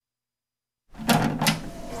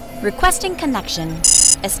Requesting connection.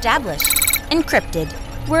 Established. Encrypted.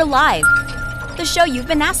 We're live. The show you've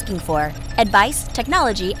been asking for. Advice,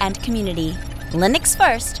 technology, and community. Linux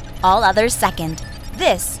first, all others second.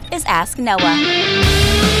 This is Ask Noah.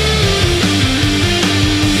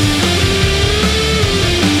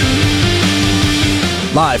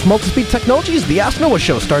 Live from Multispeed Technologies, the Ask Noah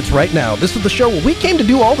Show starts right now. This is the show where we came to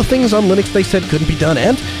do all the things on Linux they said couldn't be done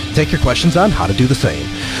and take your questions on how to do the same.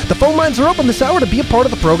 The phone lines are open this hour. To be a part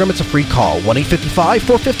of the program, it's a free call,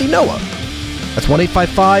 1-855-450-NOAH. That's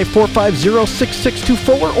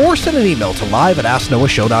 1-855-450-6624, or send an email to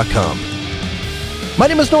live@asknoahshow.com. My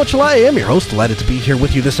name is Noah Chalai. I am your host. Delighted to be here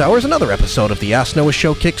with you this hour as another episode of the Ask Noah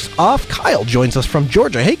Show kicks off. Kyle joins us from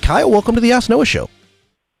Georgia. Hey, Kyle, welcome to the Ask Noah Show.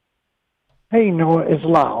 Hey, Noah, it's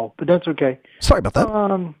Lyle, but that's okay. Sorry about that.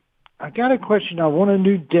 I got a question. I want a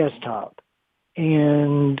new desktop,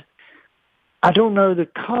 and I don't know, the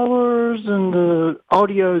colors and the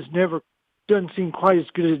audio doesn't seem quite as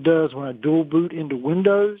good as it does when I dual boot into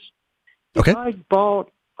Windows. Okay. If I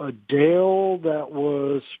bought a Dell that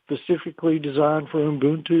was specifically designed for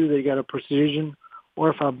Ubuntu, they got a Precision, or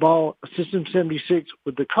if I bought a System 76,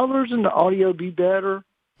 would the colors and the audio be better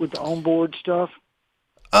with the onboard stuff?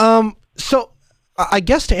 So I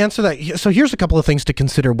guess to answer that, so here's a couple of things to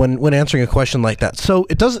consider when answering a question like that. So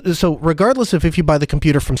regardless of if you buy the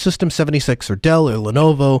computer from System 76 or Dell or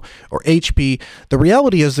Lenovo or HP, the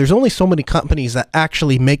reality is there's only so many companies that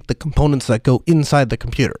actually make the components that go inside the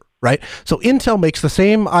computer, right? So Intel makes the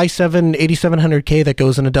same i7 8700K that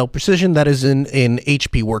goes in a Dell Precision that is in an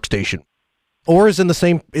HP workstation. Or is the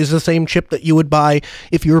same chip that you would buy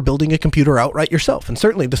if you were building a computer outright yourself, and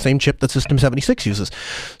certainly the same chip that System 76 uses.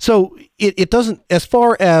 So it doesn't, as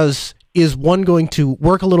far as is one going to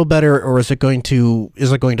work a little better, or is it going to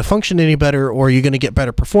function any better, or are you going to get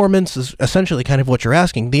better performance, is essentially kind of what you're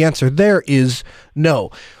asking. The answer there is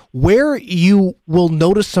no. Where you will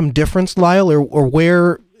notice some difference, Lyle, or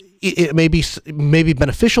where it may be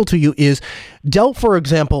beneficial to you is Dell, for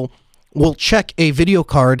example, will check a video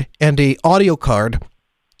card and a audio card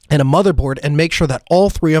and a motherboard and make sure that all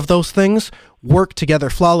three of those things work together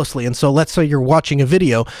flawlessly. And so let's say you're watching a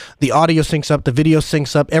video, the audio syncs up, the video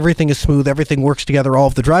syncs up, everything is smooth, everything works together, all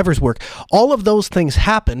of the drivers work. All of those things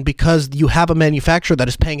happen because you have a manufacturer that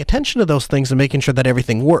is paying attention to those things and making sure that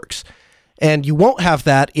everything works. And you won't have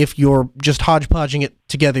that if you're just hodgepodging it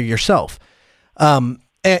together yourself.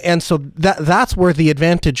 And so that's where the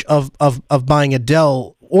advantage of buying a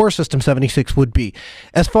Dell or System 76 would be.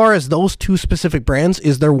 As far as those two specific brands,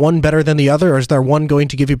 is there one better than the other, or is there one going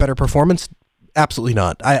to give you better performance? Absolutely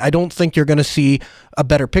not. I don't think you're going to see a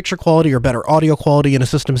better picture quality or better audio quality in a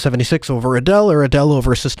System 76 over a Dell, or a Dell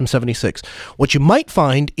over a System 76. What you might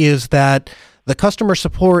find is that the customer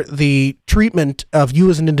support, the treatment of you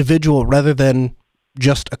as an individual rather than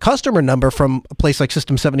just a customer number from a place like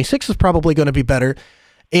System 76 is probably going to be better.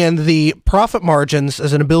 And the profit margins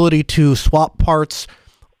as an ability to swap parts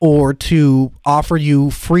or to offer you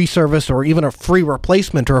free service or even a free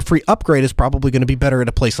replacement or a free upgrade is probably going to be better at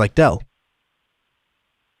a place like Dell.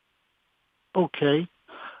 Okay.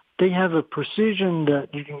 They have a Precision that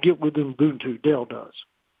you can get with Ubuntu, Dell does.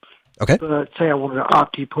 Okay. But say I wanted an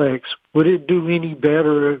Optiplex, would it do any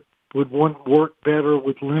better? Would one work better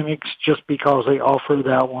with Linux just because they offer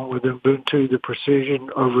that one with Ubuntu, the Precision,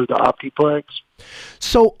 over the Optiplex?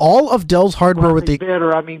 So all of Dell's hardware with the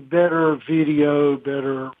better video,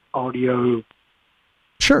 better audio.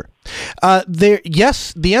 Sure.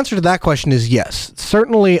 Yes, the answer to that question is yes.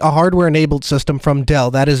 Certainly a hardware-enabled system from Dell,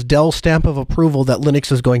 that is Dell's stamp of approval that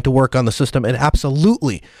Linux is going to work on the system, and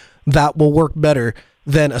absolutely that will work better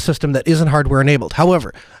than a system that isn't hardware-enabled.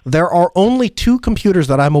 However, there are only two computers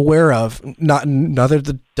that I'm aware of, neither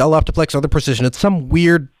the Dell Optiplex or the Precision. It's some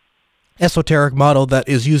weird esoteric model that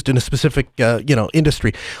is used in a specific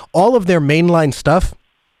industry. All of their mainline stuff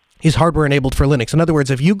is hardware enabled for Linux. In other words,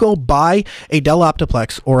 if you go buy a Dell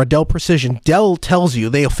Optiplex or a Dell Precision, Dell tells you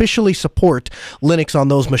they officially support Linux on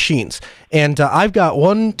those machines. And I've got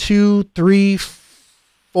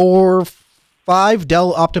 5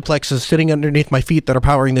 Dell Optiplexes sitting underneath my feet that are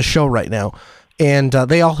powering this show right now. And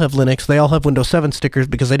they all have Linux. They all have Windows 7 stickers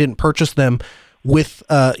because I didn't purchase them with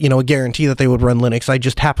a guarantee that they would run Linux. I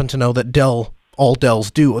just happen to know that all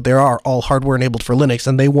Dells do. They are all hardware enabled for Linux,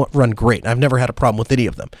 and they run great. I've never had a problem with any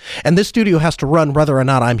of them. And this studio has to run whether or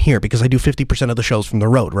not I'm here because I do 50% of the shows from the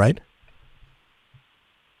road, right?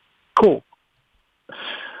 Cool.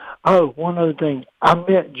 Oh, one other thing. I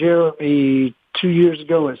met Jeremy 2 years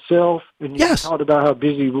ago at Self, and he talked about how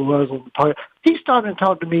busy he was on the podcast. He stopped and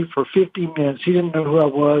talked to me for 50 minutes. He didn't know who I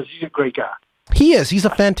was. He's a great guy. He is. He's a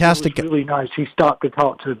fantastic guy. It was really nice. He stopped to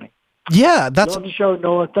talk to me. Yeah, that's Love the show,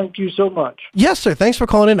 Noah. Thank you so much. Yes, sir. Thanks for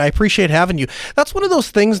calling in. I appreciate having you. That's one of those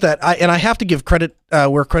things that I have to give credit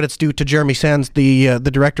where credit's due to Jeremy Sands, the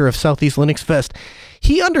director of Southeast Linux Fest.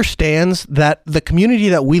 He understands that the community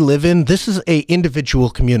that we live in, this is a individual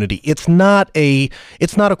community. It's not a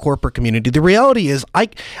corporate community. The reality is,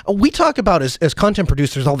 we talk about as content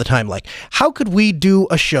producers all the time, like, how could we do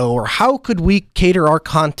a show, or how could we cater our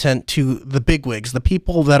content to the bigwigs, the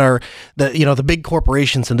people that are the big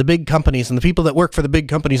corporations and the big companies and the people that work for the big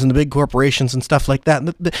companies and the big corporations and stuff like that.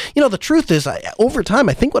 And the truth is, over time,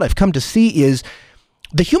 I think what I've come to see is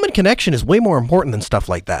the human connection is way more important than stuff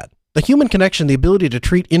like that. The human connection, the ability to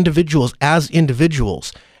treat individuals as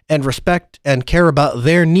individuals and respect and care about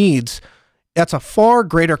their needs, that's a far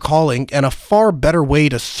greater calling and a far better way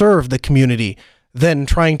to serve the community than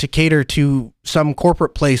trying to cater to some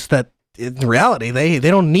corporate place that, in reality, they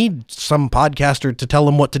don't need some podcaster to tell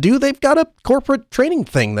them what to do. They've got a corporate training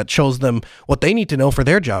thing that shows them what they need to know for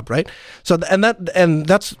their job, right? So, and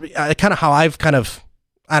that's kind of how I've kind of,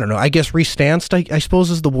 I don't know, I guess restanced, I suppose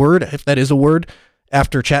is the word, if that is a word,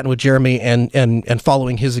 after chatting with Jeremy and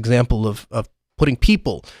following his example of putting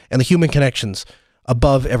people and the human connections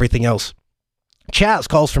above everything else. Chaz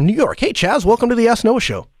calls from New York. Hey, Chaz, welcome to the Ask Noah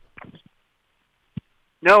Show.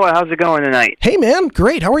 Noah, how's it going tonight? Hey, man,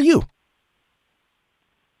 great. How are you?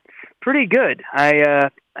 Pretty good. I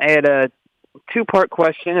had a two-part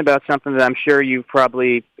question about something that I'm sure you've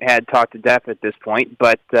probably had talked to death at this point,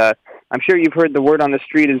 but I'm sure you've heard the word on the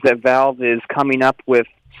street is that Valve is coming up with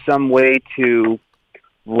some way to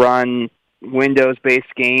run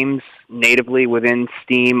Windows-based games natively within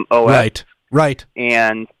Steam OS. Right.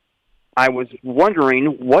 And I was wondering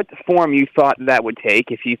what form you thought that would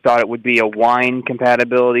take, if you thought it would be a wine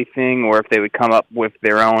compatibility thing, or if they would come up with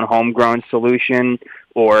their own homegrown solution,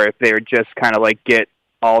 or if they would just kind of like get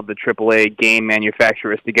all the AAA game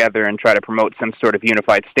manufacturers together and try to promote some sort of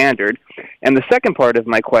unified standard. And the second part of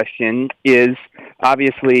my question is,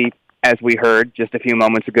 obviously, as we heard just a few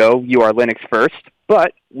moments ago, you are Linux first,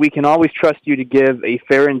 but we can always trust you to give a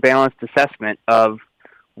fair and balanced assessment of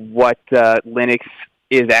what Linux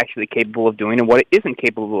is actually capable of doing and what it isn't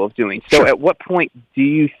capable of doing. So at what point do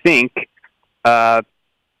you think Valve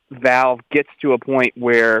gets to a point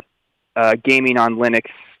where gaming on Linux,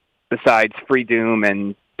 besides FreeDoom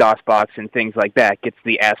and DOSBox and things like that, gets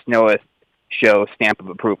the Ask Noah Show stamp of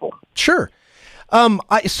approval? Sure.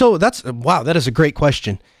 That is a great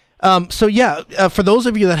question. For those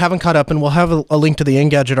of you that haven't caught up, and we'll have a link to the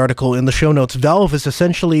Engadget article in the show notes, Valve is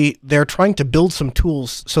essentially, they're trying to build some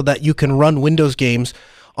tools so that you can run Windows games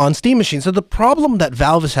on Steam machines. So the problem that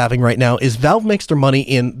Valve is having right now is Valve makes their money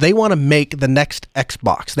they want to make the next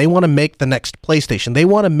Xbox. They want to make the next PlayStation. They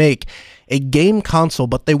want to make a game console,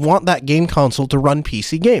 but they want that game console to run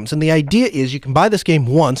PC games. And the idea is you can buy this game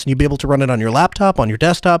once and you'll be able to run it on your laptop, on your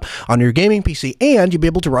desktop, on your gaming PC, and you'll be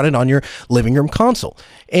able to run it on your living room console.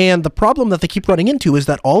 And the problem that they keep running into is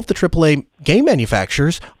that all of the AAA game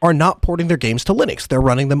manufacturers are not porting their games to Linux. They're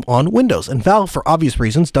running them on Windows. And Valve, for obvious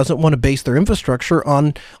reasons, doesn't want to base their infrastructure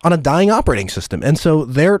on a dying operating system. And so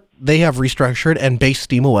they have restructured and based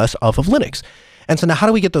SteamOS off of Linux. And so now how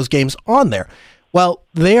do we get those games on there? Well,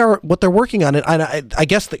 what they're working on, and I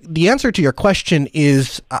guess the answer to your question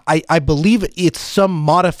is, I believe it's some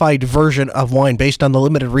modified version of Wine based on the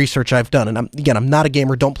limited research I've done. And I'm not a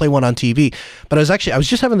gamer, don't play one on TV, but I was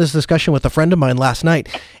just having this discussion with a friend of mine last night,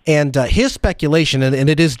 and his speculation, and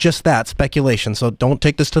it is just that, speculation, so don't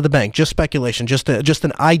take this to the bank, just speculation, just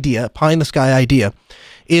an idea, pie in the sky idea,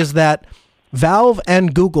 is that Valve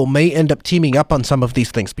and Google may end up teaming up on some of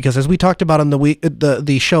these things, because as we talked about on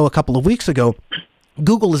the show a couple of weeks ago,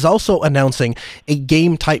 Google is also announcing a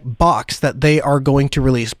game-type box that they are going to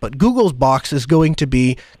release, but Google's box is going to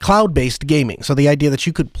be cloud-based gaming. So the idea that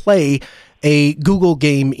you could play a Google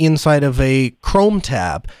game inside of a Chrome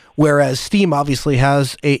tab, whereas Steam obviously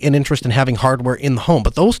has an interest in having hardware in the home.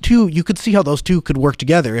 But those two, you could see how those two could work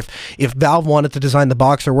together. If Valve wanted to design the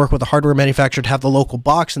box or work with a hardware manufacturer to have the local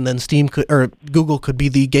box, and then Google could be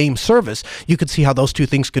the game service, you could see how those two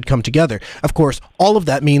things could come together. Of course, all of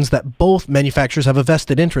that means that both manufacturers have a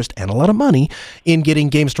vested interest and a lot of money in getting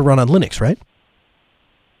games to run on Linux, right?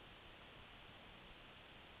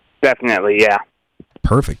 Definitely, yeah.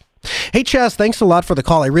 Perfect. Hey, Chaz, thanks a lot for the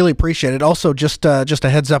call. I really appreciate it. Also, just a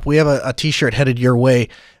heads up, we have a T-shirt headed your way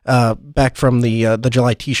back from the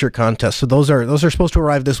July T-shirt contest. So those are supposed to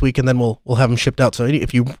arrive this week, and then we'll have them shipped out. So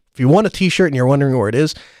if you want a T-shirt and you're wondering where it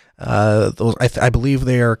is, I believe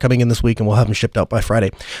they are coming in this week, and we'll have them shipped out by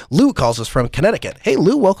Friday. Lou calls us from Connecticut. Hey,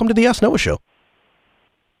 Lou, welcome to the Ask Noah Show.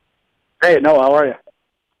 Hey, Noah, how are you?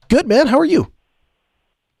 Good, man. How are you?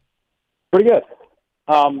 Pretty good.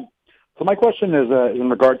 So my question is in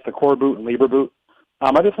regards to Core Boot and LibreBoot.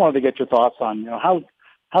 I just wanted to get your thoughts on,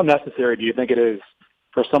 how necessary do you think it is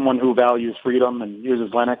for someone who values freedom and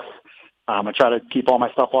uses Linux? I try to keep all my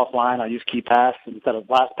stuff offline. I use KeePass instead of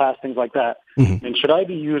LastPass, things like that. Mm-hmm. And should I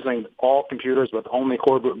be using all computers with only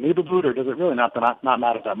Core Boot and LibreBoot, or does it really not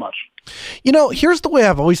matter that much? Here's the way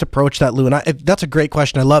I've always approached that, Lou, and that's a great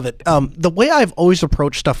question. I love it. The way I've always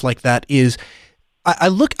approached stuff like that is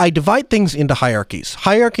I divide things into hierarchies.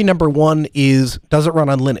 Hierarchy number 1 is, does it run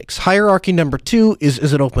on Linux? Hierarchy number 2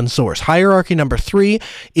 is it open source? Hierarchy number 3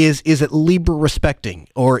 is it Libre respecting,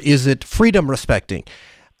 or is it freedom respecting?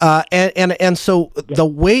 And so the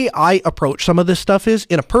way I approach some of this stuff is,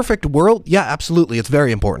 in a perfect world, yeah, absolutely, it's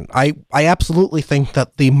very important. I absolutely think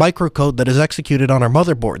that the microcode that is executed on our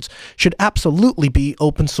motherboards should absolutely be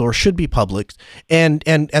open source, should be public, and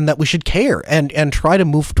that we should care and try to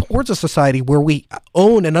move towards a society where we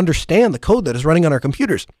own and understand the code that is running on our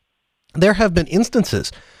computers. There have been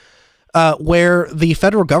instances where the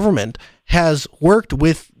federal government has worked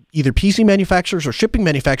with either PC manufacturers or shipping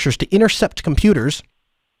manufacturers to intercept computers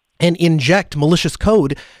and inject malicious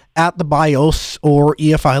code at the BIOS or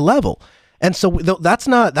EFI level. And so that's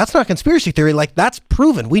not conspiracy theory. Like, that's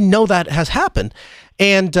proven. We know that has happened.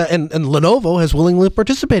 And Lenovo has willingly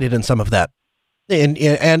participated in some of that.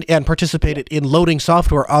 And participated in loading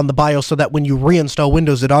software on the BIOS so that when you reinstall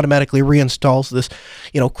Windows, it automatically reinstalls this,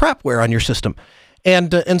 crapware on your system.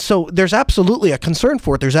 And so there's absolutely a concern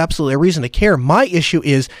for it. There's absolutely a reason to care. My issue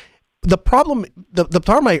is the problem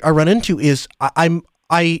I run into is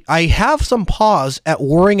I have some pause at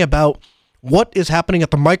worrying about what is happening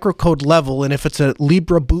at the microcode level, and if it's a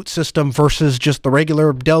Libre boot system versus just the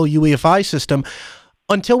regular Dell UEFI system,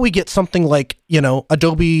 until we get something like,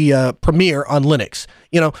 Adobe Premiere on Linux.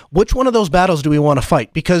 Which one of those battles do we want to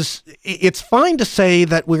fight? Because it's fine to say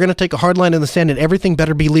that we're going to take a hard line in the sand and everything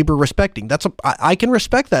better be Libre respecting. I can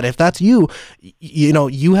respect that. If that's you,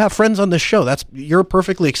 you have friends on this show. You're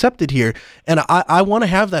perfectly accepted here, and I want to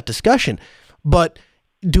have that discussion. But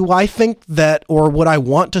do I think that, or would I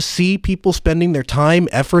want to see people spending their time,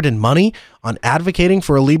 effort, and money on advocating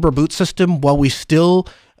for a Libre boot system while we still,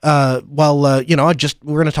 we're going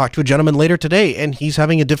to talk to a gentleman later today, and he's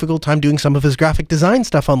having a difficult time doing some of his graphic design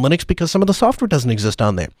stuff on Linux because some of the software doesn't exist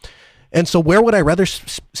on there. And so where would I rather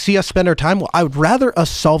see us spend our time? Well, I would rather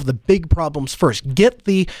us solve the big problems first. Get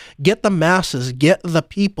the masses, get the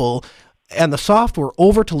people and the software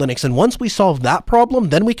over to Linux. And once we solve that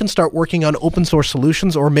problem, then we can start working on open source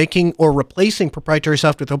solutions or replacing proprietary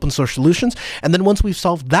software with open source solutions. And then once we've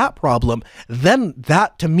solved that problem, then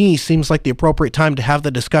that to me seems like the appropriate time to have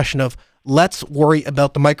the discussion of, let's worry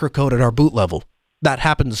about the microcode at our boot level. That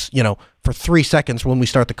happens, for 3 seconds when we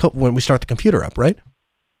start the computer up, right?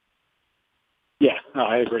 Yeah, no,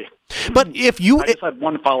 I agree. But I just had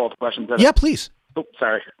one follow-up question. Yeah, please. Oh,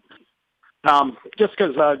 sorry. Just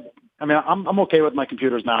because, I'm okay with my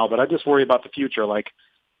computers now, but I just worry about the future. Like,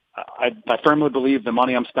 I firmly believe the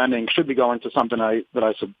money I'm spending should be going to something that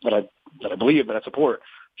I believe that I support.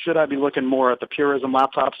 Should I be looking more at the Purism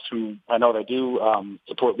laptops, who I know they do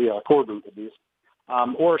support the Core Boot at least,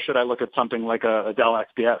 or should I look at something like a Dell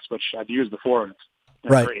XPS, which I've used before and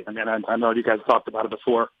it's right. great. I know you guys talked about it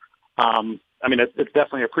before. It's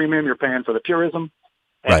definitely a premium you're paying for the Purism,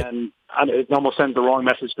 and it almost sends the wrong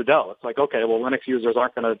message to Dell. It's like, okay, well, Linux users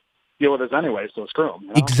aren't going to deal with this anyway, so screw them.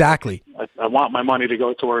 Exactly. I want my money to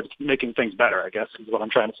go towards making things better, I guess, is what I'm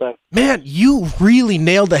trying to say. Man, you really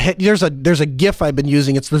nailed the head. There's a GIF I've been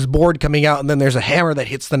using. It's this board coming out, and then there's a hammer that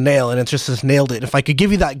hits the nail, and it's just this nailed it. If I could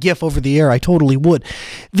give you that GIF over the air, I totally would.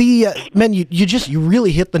 Man, you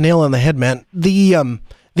really hit the nail on the head, man. The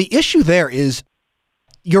issue there is,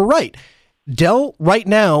 you're right. Dell right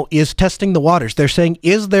now is testing the waters. They're saying,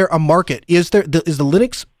 is there a market?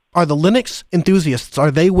 Are the Linux enthusiasts,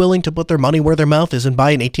 are they willing to put their money where their mouth is and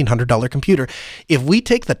buy an $1,800 computer? If we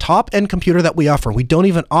take the top-end computer that we offer, we don't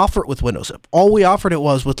even offer it with Windows. If all we offered it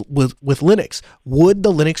was with Linux, would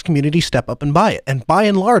the Linux community step up and buy it? And by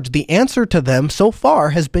and large, the answer to them so far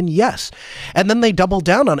has been yes. And then they doubled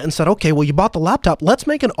down on it and said, okay, well, you bought the laptop. Let's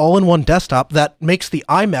make an all-in-one desktop that makes the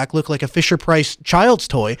iMac look like a Fisher-Price child's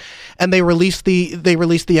toy. And they released the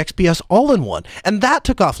XPS all-in-one. And that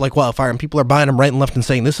took off like wildfire, and people are buying them right and left and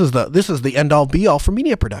saying, this is the end-all be-all for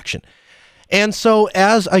media production. And so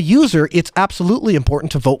as a user, it's absolutely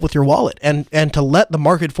important to vote with your wallet and to let the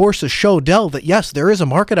market forces show Dell that, yes, there is a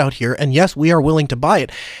market out here, and yes, we are willing to buy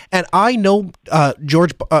it. And I know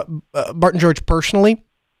Martin George personally,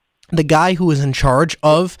 the guy who is in charge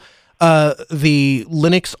of the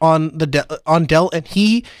Linux on Dell, and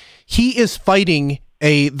he is fighting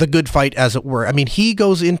the good fight, as it were. I mean, he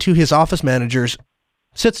goes into his office managers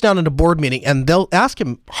sits down in a board meeting and they'll ask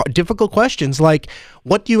him difficult questions like,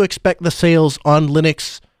 what do you expect the sales on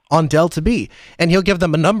Linux on Dell to be? And he'll give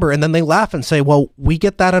them a number, and then they laugh and say, well, we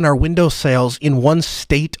get that in our Windows sales in one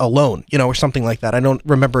state alone, or something like that. I don't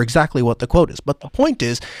remember exactly what the quote is, but the point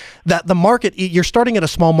is that the market, you're starting at a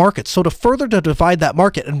small market. So to divide that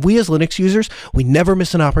market, and we as Linux users, we never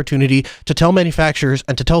miss an opportunity to tell manufacturers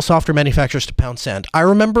and to tell software manufacturers to pound sand. I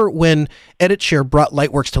remember when EditShare brought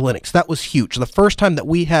Lightworks to Linux. That was huge. The first time that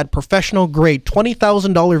we had professional grade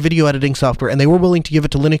 $20,000 video editing software, and they were willing to give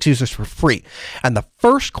it to Linux users for free. And the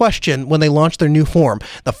first question when they launched their new form,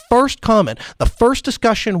 the first comment, the first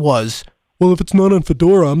discussion was, well, if it's not on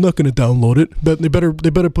Fedora, I'm not going to download it. But they better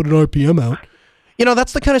put an RPM out.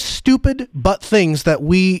 That's the kind of stupid but things that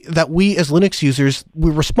we as Linux users we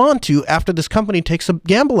respond to after this company takes a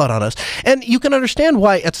gamble out on us. And you can understand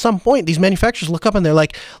why at some point these manufacturers look up and they're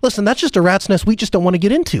like, listen, that's just a rat's nest we just don't want to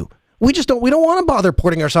get into. We don't want to bother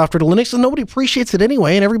porting our software to Linux, and nobody appreciates it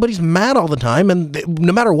anyway, and everybody's mad all the time, and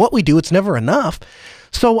no matter what we do, it's never enough.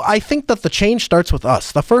 So I think that the change starts with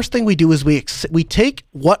us. The first thing we do is we take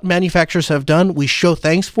what manufacturers have done, we show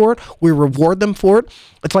thanks for it, we reward them for it.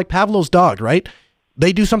 It's like Pavlov's dog, right?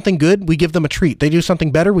 They do something good, we give them a treat. They do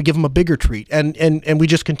something better, we give them a bigger treat. And we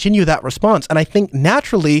just continue that response. And I think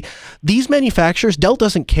naturally, these manufacturers, Dell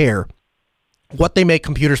doesn't care what they make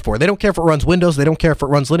computers for. They don't care if it runs Windows. They don't care if it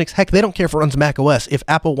runs Linux. Heck, they don't care if it runs Mac OS. If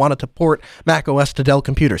Apple wanted to port Mac OS to Dell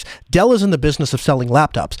computers, Dell is in the business of selling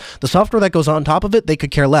laptops. The software that goes on top of it, they could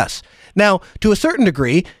care less. Now, to a certain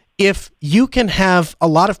degree, if you can have a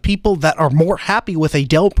lot of people that are more happy with a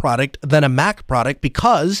Dell product than a Mac product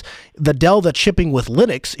because the Dell that's shipping with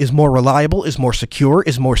Linux is more reliable, is more secure,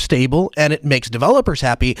 is more stable, and it makes developers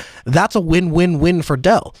happy, that's a win-win-win for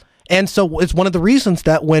Dell. And so it's one of the reasons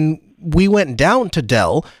that when we went down to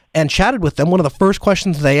Dell and chatted with them, one of the first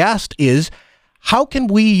questions they asked is, how can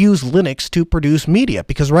we use Linux to produce media?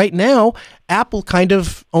 Because right now, Apple kind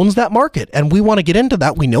of owns that market, and we want to get into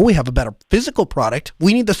that. We know we have a better physical product.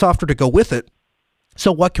 We need the software to go with it.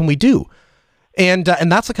 So what can we do? And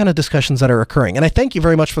that's the kind of discussions that are occurring. And I thank you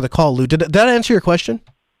very much for the call, Lou. Did that answer your question?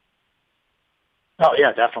 Oh,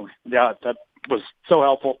 yeah, definitely. Yeah, that was so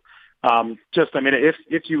helpful.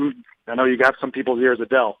 If you, I know you got some people's ears at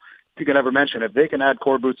Dell. If you can ever mention, if they can add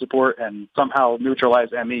core boot support and somehow neutralize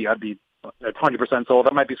ME, I'd be at 100% sold.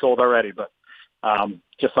 I might be sold already, but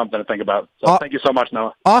just something to think about. So thank you so much,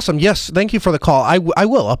 Noah. Awesome. Yes, thank you for the call. I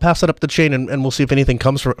will. I'll pass it up the chain, and we'll see if anything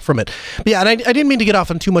comes from it. But yeah, and I didn't mean to get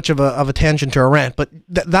off on too much of a tangent or a rant, but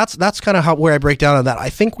that's kind of where I break down on that.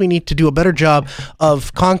 I think we need to do a better job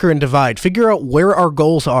of conquer and divide, figure out where our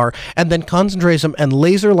goals are, and then concentrate them and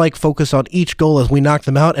laser-like focus on each goal as we knock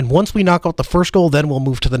them out. And once we knock out the first goal, then we'll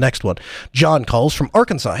move to the next one. John calls from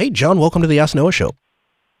Arkansas. Hey, John, welcome to the Ask Noah Show.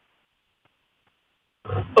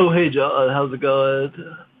 Oh, hey, John. How's it going?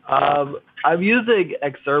 I'm using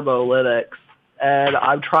Exermo Linux, and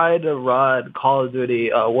I'm trying to run Call of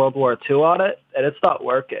Duty World War II on it, and it's not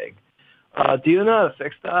working. Do you know how to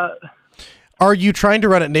fix that? Are you trying to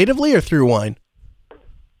run it natively or through Wine?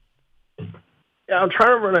 Yeah, I'm trying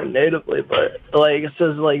to run it natively, but it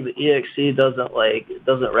says the exe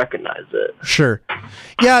doesn't recognize it. Sure.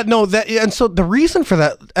 Yeah, no, and so the reason for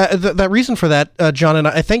that, John, and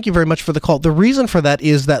I thank you very much for the call. The reason for that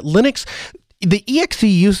is that Linux, the exe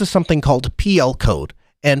uses something called PL code,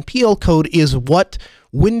 and PL code is what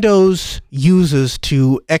Windows uses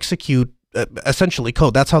to execute essentially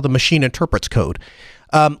code. That's how the machine interprets code.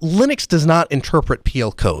 Linux does not interpret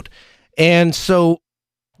PL code, and so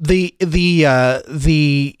the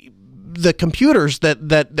computers that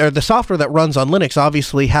are the software that runs on Linux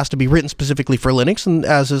obviously has to be written specifically for Linux, and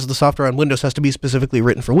as is the software on Windows has to be specifically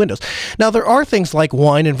written for Windows. Now there are things like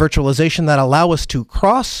Wine and virtualization that allow us to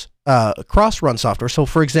cross run software. So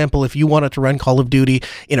for example, if you wanted to run Call of Duty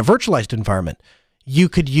in a virtualized environment, you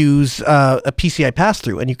could use a PCI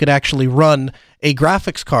pass-through, and you could actually run a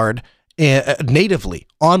graphics card natively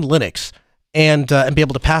on Linux and be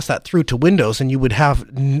able to pass that through to Windows, and you would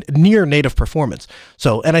have near native performance.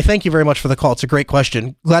 So, and I thank you very much for the call. It's a great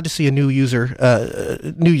question. Glad to see a new user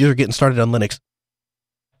getting started on Linux.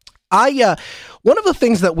 One of the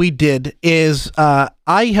things that we did is I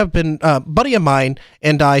have been a buddy of mine,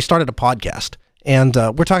 and I started a podcast, and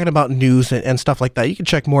we're talking about news and stuff like that. You can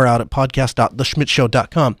check more out at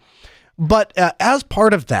podcast.theschmidtshow.com. But as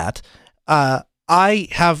part of that, I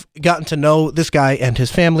have gotten to know this guy and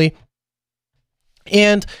his family.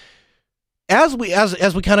 And as we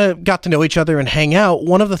kind of got to know each other and hang out,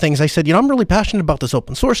 one of the things I said, I'm really passionate about this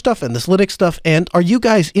open source stuff and this Linux stuff, and are you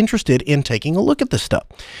guys interested in taking a look at this stuff?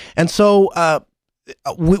 And so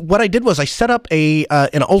what I did was I set up an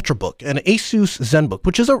Ultrabook, an Asus ZenBook,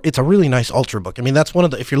 which is it's a really nice Ultrabook. I mean, that's one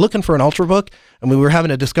of the, if you're looking for an Ultrabook, and we were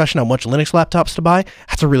having a discussion on which Linux laptops to buy,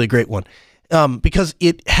 that's a really great one. Because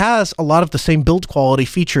it has a lot of the same build quality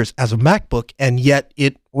features as a MacBook, and yet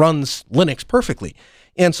it runs Linux perfectly.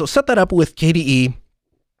 And so set that up with KDE,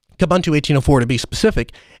 Kubuntu 18.04 to be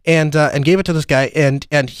specific, and gave it to this guy, and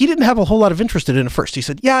he didn't have a whole lot of interest in it at first. He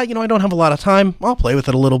said, yeah, I don't have a lot of time. I'll play with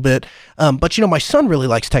it a little bit. But my son really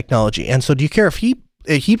likes technology, and so do you care if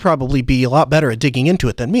he'd probably be a lot better at digging into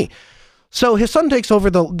it than me? So his son takes over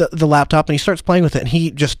the laptop and he starts playing with it,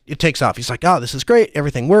 and it takes off. He's like, oh, this is great.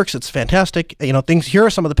 Everything works. It's fantastic. Here are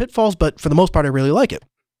some of the pitfalls, but for the most part, I really like it.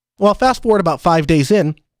 Well, fast forward about 5 days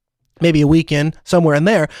in, maybe a week in, somewhere in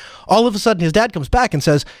there, all of a sudden his dad comes back and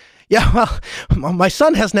says, yeah, well, my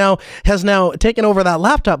son has now taken over that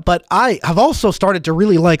laptop, but I have also started to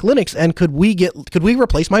really like Linux, and could we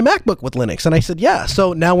replace my MacBook with Linux? And I said, yeah.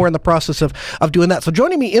 So now we're in the process of doing that. So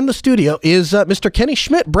joining me in the studio is Mr. Kenny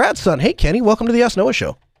Schmidt, Brad's son. Hey, Kenny, welcome to the Ask Noah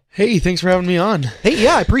Show. Hey, thanks for having me on. Hey,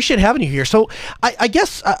 yeah, I appreciate having you here. So I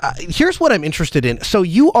guess here's what I'm interested in. So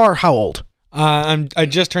you are how old? I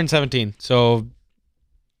just turned 17, so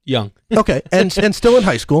young. Okay, and still in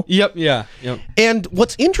high school. Yep. And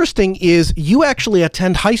what's interesting is you actually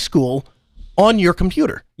attend high school on your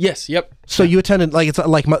computer. Yes. Yep. So you attended it's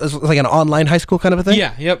like an online high school kind of a thing.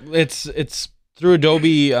 Yeah. Yep. It's through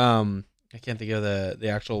Adobe. I can't think of the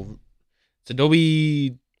actual. It's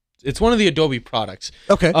Adobe. It's one of the Adobe products.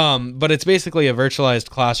 Okay. But it's basically a virtualized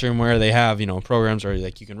classroom where they have programs where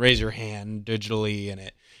like you can raise your hand digitally, and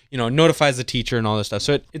it notifies the teacher and all this stuff.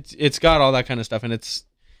 So it's got all that kind of stuff, and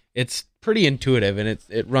it's pretty intuitive, and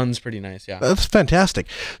it runs pretty nice. Yeah, that's fantastic.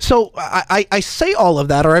 So I say all of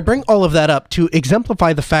that, or I bring all of that up to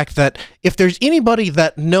exemplify the fact that if there's anybody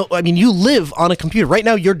that you live on a computer right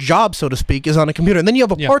now. Your job, so to speak, is on a computer, and then you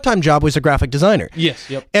have a part-time job as a graphic designer. Yes.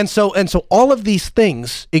 Yep. And so all of these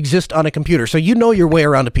things exist on a computer. So you know your way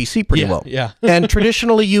around a PC pretty well. Yeah. And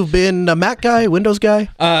traditionally, you've been a Mac guy, Windows guy.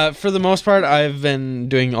 For the most part, I've been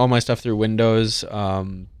doing all my stuff through Windows.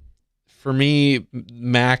 For me,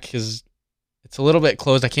 Mac it's a little bit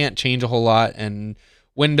closed. I can't change a whole lot, and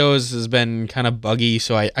Windows has been kind of buggy.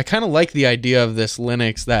 So I kind of like the idea of this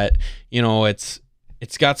Linux that,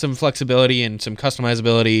 it's got some flexibility and some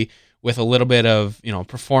customizability with a little bit of,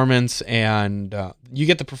 performance, and you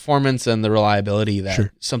get the performance and the reliability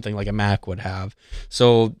that something like a Mac would have.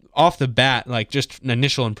 So off the bat, like just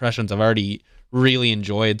initial impressions, I've already really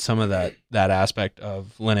enjoyed some of that aspect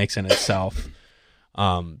of Linux in itself.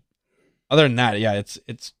 Other than that, yeah,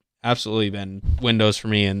 it's absolutely been Windows for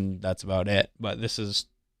me, and that's about it. But this is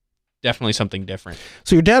definitely something different.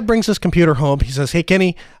 So your dad brings this computer home. He says, "Hey,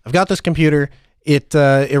 Kenny, I've got this computer. It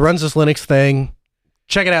runs this Linux thing.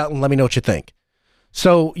 Check it out and let me know what you think."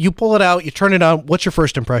 So you pull it out, you turn it on. What's your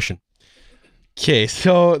first impression? Okay,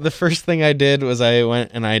 so the first thing I did was I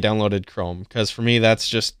went and I downloaded Chrome, because for me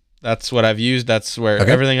that's what I've used. That's where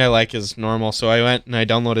everything I like is normal. So I went and I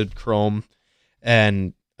downloaded Chrome,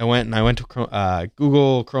 and I went to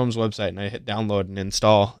Google Chrome's website, and I hit download and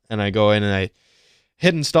install, and I go in and I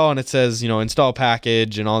hit install, and it says, install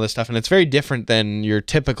package and all this stuff. And it's very different than your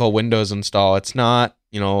typical Windows install. It's not,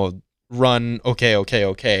 run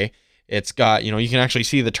okay. It's got, you can actually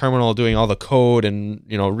see the terminal doing all the code and,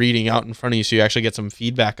 reading out in front of you. So you actually get some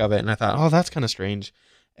feedback of it. And I thought, oh, that's kind of strange.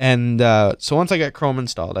 And so once I got Chrome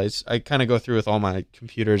installed, I kind of go through with all my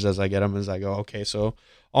computers as I get them, as I go, okay, so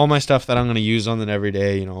all my stuff that I'm going to use on it every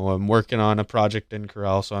day, I'm working on a project in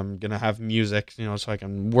Corel, so I'm going to have music, so I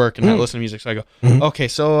can work and listen to music. So I go, okay,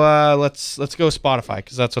 so let's go Spotify,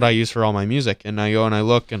 because that's what I use for all my music. And I go and I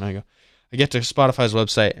look and I get to Spotify's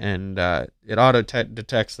website, and it auto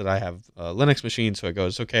detects that I have a Linux machine. So it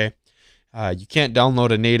goes, okay, you can't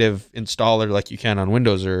download a native installer like you can on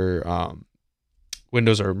Windows or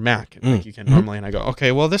Mac like you can normally. And I go,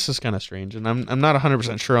 okay, well, this is kind of strange, and I'm not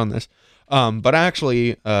 100% sure on this. But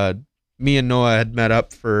actually, me and Noah had met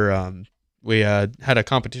up for, we had a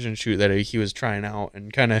competition shoot that he was trying out,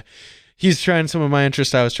 and kind of, he's trying some of my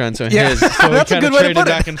interests, I was trying some of his. So we kind of traded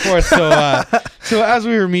back and forth. So as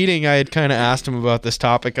we were meeting, I had kind of asked him about this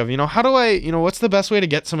topic of, how do I, what's the best way to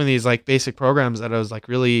get some of these like basic programs that I was like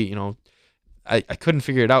really, I couldn't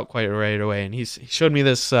figure it out quite right away. And he showed me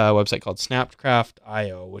this website called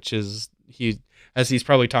Snapcraft.io, which is, as he's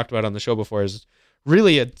probably talked about on the show before, is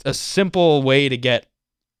really a simple way to get,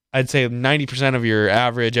 I'd say, 90% of your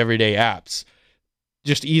average everyday apps.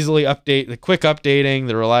 Just easily update, the quick updating,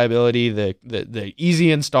 the reliability, the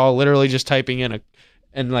easy install, literally just typing in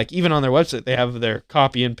and like even on their website, they have their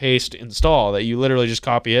copy and paste install that you literally just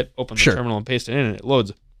copy it, open the terminal and paste it in, and it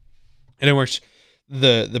loads. And it works.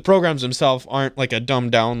 the programs themselves aren't like a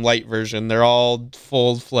dumbed down light version. They're all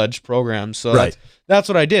full-fledged programs. So that's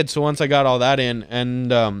what I did. So once I got all that in,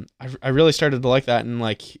 and I really started to like that. And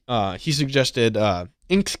like he suggested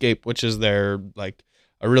Inkscape, which is their like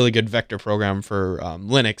a really good vector program for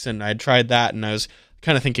Linux, and I tried that, and I was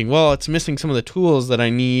kind of thinking, well, it's missing some of the tools that I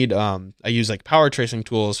need. I use like power tracing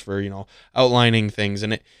tools for outlining things,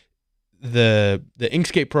 and the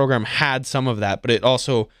Inkscape program had some of that, but it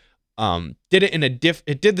also did it in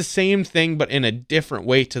it did the same thing but in a different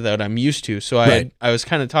way to that I'm used to. So I was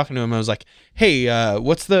kind of talking to him. I was like, hey,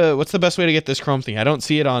 what's the best way to get this Chrome thing? I don't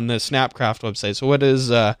see it on the Snapcraft website. So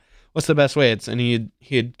what's the best way? And he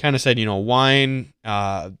had kind of said, Wine,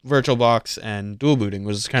 VirtualBox, and dual booting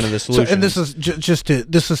was kind of the solution. So, and this is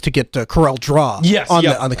this is to get Corel Draw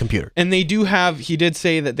on the computer. And they do have. He did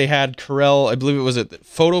say that they had Corel. I believe it was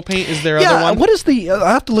Photo Paint. Is their other one? What is the?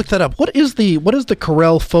 I have to look that up. What is the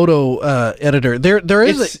Corel photo editor? There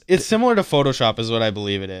is. It's similar to Photoshop, is what I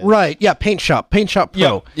believe it is. Right. Yeah. Paint Shop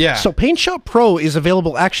Pro. Yeah. So Paint Shop Pro is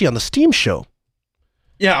available actually on the Steam Show.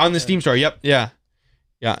 Yeah, on the Steam store. Yep. Yeah.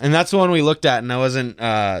 Yeah, and that's the one we looked at, and I wasn't.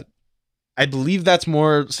 I believe that's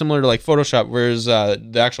more similar to like Photoshop, whereas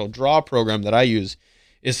the actual draw program that I use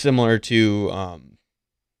is similar to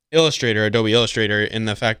Illustrator, Adobe Illustrator, in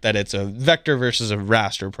the fact that it's a vector versus a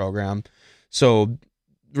raster program. So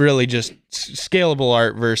really, just scalable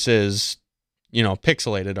art versus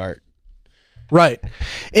pixelated art. Right,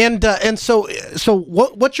 and so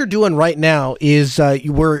what you're doing right now is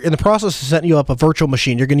we're in the process of setting you up a virtual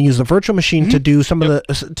machine. You're going to use the virtual machine to do some of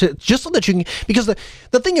the just so that you can, because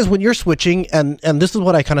the thing is, when you're switching, and this is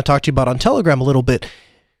what I kind of talked to you about on Telegram a little bit,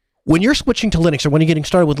 when you're switching to Linux or when you're getting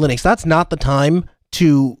started with Linux, that's not the time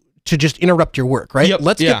to just interrupt your work, right?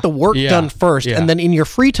 Let's get the work done first, and then in your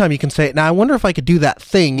free time you can say, now I wonder if I could do that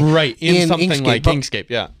thing in something Inkscape. Like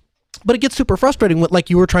Inkscape, But it gets super frustrating when, like,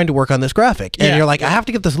 you were trying to work on this graphic, and you're like, I have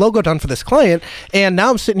to get this logo done for this client, and now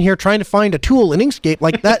I'm sitting here trying to find a tool in Inkscape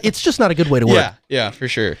like that. It's just not a good way to work. Yeah, for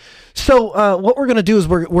sure. So what we're gonna do is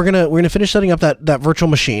we're gonna finish setting up that virtual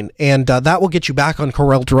machine, and that will get you back on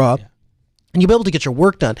Corel Draw. And you'll be able to get your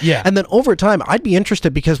work done. Yeah. And then over time, I'd be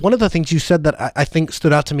interested, because one of the things you said that I think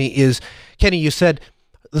stood out to me is, Kenny, you said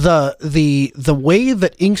the way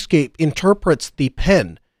that Inkscape interprets the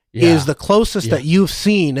pen is the closest that you've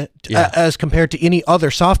seen as compared to any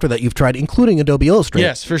other software that you've tried, including Adobe Illustrator.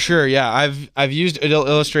 Yes, for sure. Yeah, I've used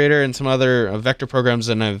Illustrator and some other vector programs,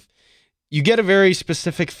 and you get a very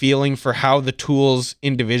specific feeling for how the tools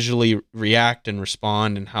individually react and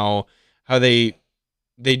respond, and how they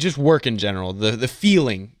just work in general. The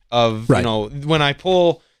feeling of when I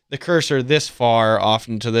pull the cursor this far off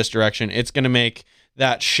into this direction, it's going to make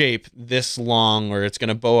that shape this long, or it's going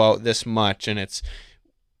to bow out this much, and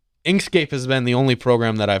Inkscape has been the only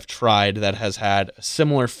program that I've tried that has had a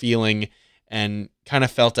similar feeling and kind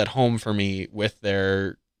of felt at home for me with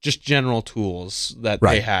their just general tools that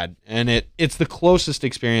they had. And it's the closest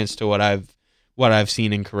experience to what I've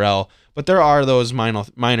seen in Corel. But there are those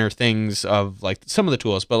minor things of like some of the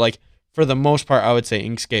tools, but like for the most part, I would say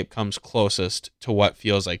Inkscape comes closest to what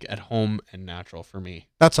feels like at home and natural for me.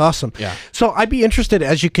 That's awesome. Yeah. So I'd be interested,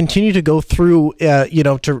 as you continue to go through,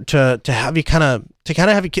 to have you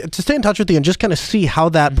to stay in touch with you and just kind of see how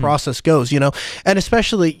that process goes, and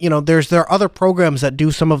especially, there are other programs that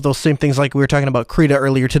do some of those same things, like we were talking about Krita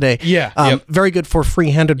earlier today. Yeah. Very good for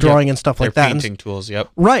free-handed drawing and stuff like that. Painting tools.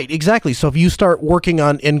 Yep. Right. Exactly. So if you start working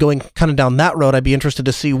on and going kind of down that road, I'd be interested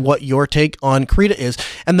to see what your take on Krita is.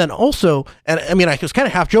 And then also, and I mean, I was kind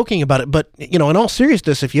of half joking about it, but in all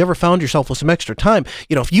seriousness, if you ever found yourself with some extra time,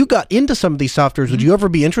 if you got into some of these softwares, would you ever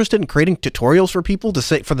be interested in creating tutorials for people to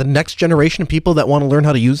say, for the next generation of people that want to learn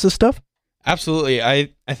how to use this stuff? Absolutely. I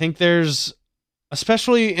think there's,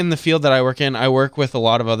 especially in the field that I work in, I work with a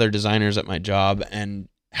lot of other designers at my job, and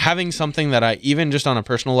having something that I, even just on a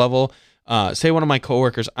personal level, say one of my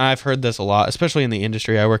coworkers, I've heard this a lot, especially in the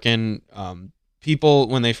industry I work in, people,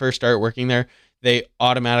 when they first start working there, they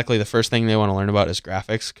automatically, the first thing they want to learn about is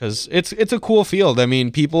graphics, because it's a cool field. I mean,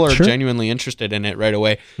 people are genuinely interested in it right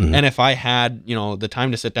away. And if I had, the time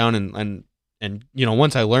to sit down and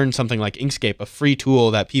once I learned something like Inkscape, a free tool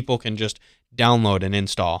that people can just download and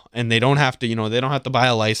install, and they don't have to, they don't have to buy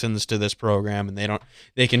a license to this program, and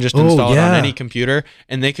they can just install it on any computer,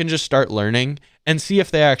 and they can just start learning and see if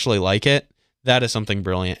they actually like it. That is something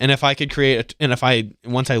brilliant. And if I could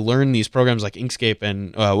once I learn these programs like Inkscape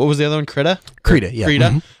and what was the other one? Krita, yeah.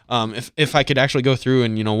 Krita. If I could actually go through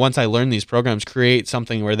and, once I learn these programs, create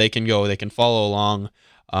something where they can follow along,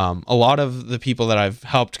 A lot of the people that I've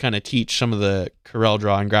helped kind of teach some of the Corel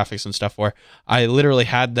Draw and graphics and stuff for, I literally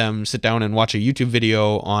had them sit down and watch a YouTube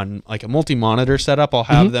video on like a multi-monitor setup. I'll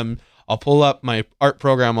have them, I'll pull up my art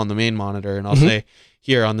program on the main monitor and I'll say,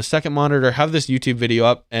 here on the second monitor, have this YouTube video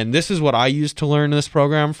up, and this is what I use to learn this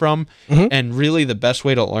program from. And really the best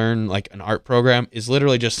way to learn like an art program is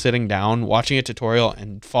literally just sitting down, watching a tutorial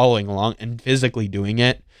and following along and physically doing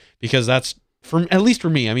it, because that's, at least for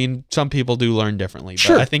me, I mean, some people do learn differently,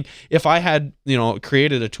 but I think if I had,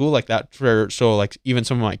 created a tool like that so like even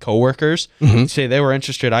some of my coworkers say they were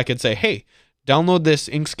interested, I could say, hey, download this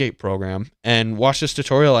Inkscape program and watch this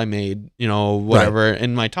tutorial I made, whatever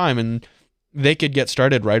in my time, and they could get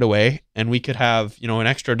started right away, and we could have, an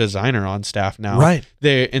extra designer on staff now. Right.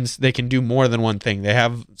 They can do more than one thing. They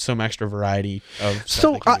have some extra variety of stuff.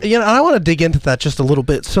 So, and I want to dig into that just a little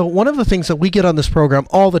bit. So one of the things that we get on this program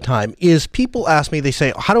all the time is people ask me, they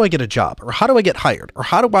say, how do I get a job? Or how do I get hired? Or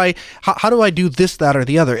how do I do this, that, or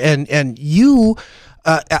the other? And you...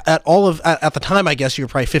 at the time, I guess you were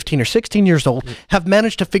probably 15 or 16 years old, have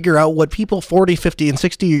managed to figure out what people 40, 50, and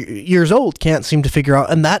 60 years old can't seem to figure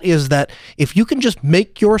out. And that is that if you can just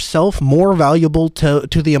make yourself more valuable to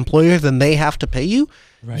the employer than they have to pay you,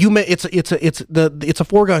 it's a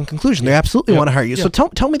foregone conclusion. They absolutely want to hire you. So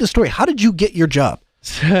tell me the story. How did you get your job?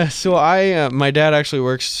 So my dad actually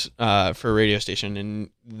works for a radio station, and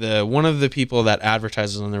one of the people that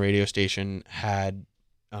advertises on the radio station had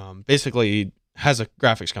basically has a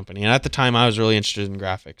graphics company, and at the time I was really interested in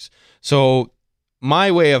graphics. So my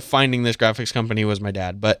way of finding this graphics company was my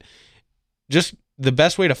dad, but just the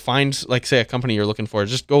best way to find, like, say, a company you're looking for,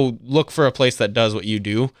 just go look for a place that does what you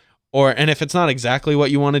do, and if it's not exactly what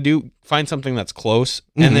you want to do, find something that's close,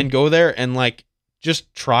 and then go there and like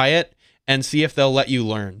just try it and see if they'll let you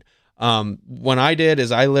learn. What I did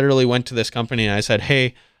is I literally went to this company and I said,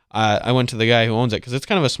 hey, I went to the guy who owns it, because it's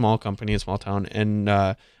kind of a small company, a small town,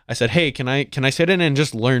 and I said, hey, can I sit in and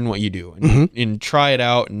just learn what you do and try it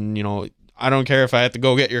out, and I don't care if I have to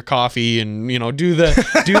go get your coffee and do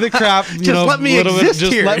the crap, just let me exist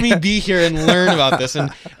here. Let me be here and learn about this.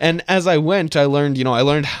 And as I went, I learned,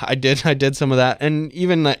 I did some of that, and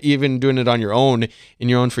even doing it on your own in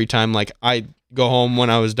your own free time. Like, I go home when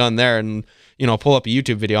I was done there and pull up a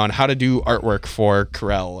YouTube video on how to do artwork for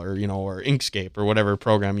Corel or Inkscape or whatever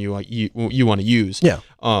program you want to use. Yeah.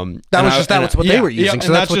 That's what they were using. Yeah,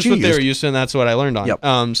 so that's just what they were using, and that's what I learned on.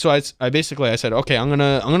 Yep. So I said, okay, I'm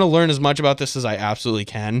gonna learn as much about this as I absolutely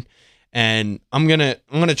can, and I'm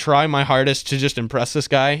gonna try my hardest to just impress this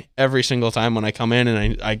guy every single time when I come in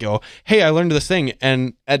and I go, hey, I learned this thing,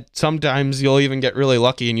 and sometimes you'll even get really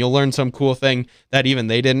lucky and you'll learn some cool thing that even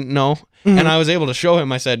they didn't know. And I was able to show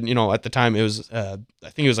him. I said, at the time it was, I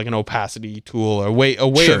think it was like an opacity tool or a way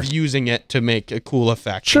of using it to make a cool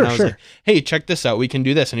effect. And I was like, hey, check this out. We can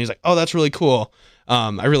do this. And he's like, oh, that's really cool.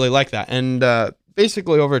 I really like that. And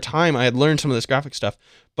basically over time, I had learned some of this graphic stuff.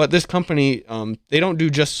 But this company, they don't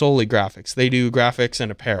do just solely graphics. They do graphics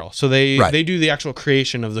and apparel. So they do the actual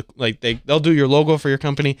creation of they'll do your logo for your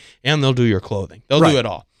company, and they'll do your clothing. They'll do it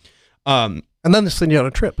all. And then they send you on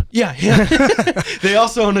a trip. Yeah. They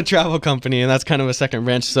also own a travel company, and that's kind of a second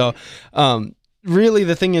branch. So really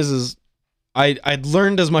the thing is I'd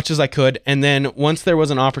learned as much as I could, and then once there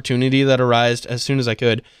was an opportunity that arose as soon as I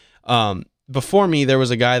could, before me there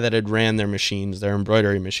was a guy that had ran their machines, their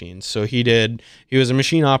embroidery machines. So he was a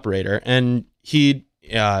machine operator, and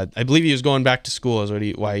I believe he was going back to school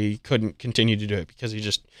is why he couldn't continue to do it, because he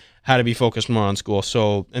just had to be focused more on school.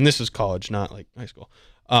 So, and this is college, not like high school.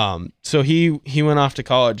 So he went off to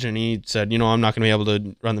college, and he said, I'm not going to be able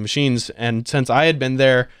to run the machines. And since I had been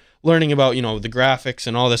there learning about, the graphics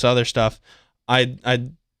and all this other stuff, I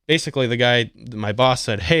basically, my boss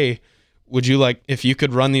said, hey, would you like, if you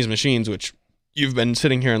could run these machines, which you've been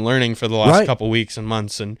sitting here and learning for the last couple weeks and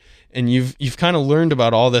months, and you've kind of learned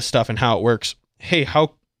about all this stuff and how it works. Hey,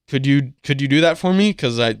 how could you do that for me?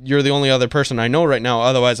 Because you're the only other person I know right now.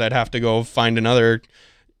 Otherwise, I'd have to go find another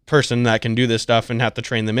person that can do this stuff and have to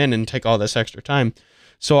train them in and take all this extra time.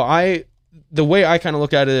 So the way I kind of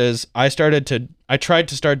look at it is I tried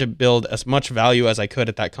to start to build as much value as I could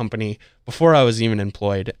at that company before I was even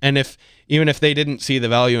employed. And even if they didn't see the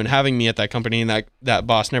value in having me at that company, and that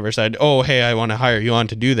boss never said, oh, hey, I want to hire you on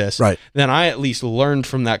to do this, then I at least learned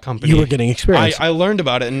from that company. You were getting experience. I learned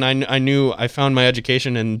about it, and I knew I found my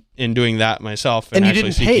education in doing that myself. And you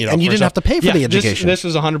didn't pay, and you didn't have to pay for the education. This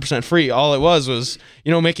was 100% free. All it was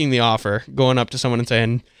making the offer, going up to someone and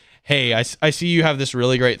saying, hey, I see you have this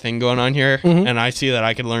really great thing going on here, and I see that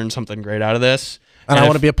I could learn something great out of this. And I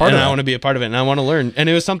want to be a part of it. And I want to be a part of it, and I want to learn. And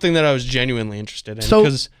it was something that I was genuinely interested in.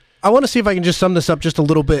 Because I want to see if I can just sum this up just a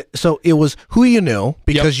little bit. So it was who you knew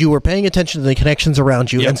because you were paying attention to the connections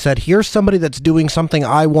around you and said, here's somebody that's doing something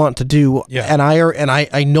I want to do. And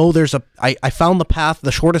I know I found the path,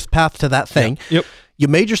 the shortest path to that thing. You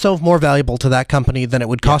made yourself more valuable to that company than it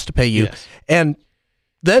would cost to pay you. And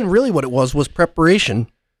then really what it was preparation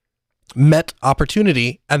met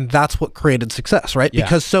opportunity, and that's what created success, right?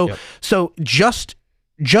 Because so just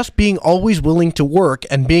being always willing to work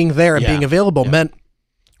and being there and being available meant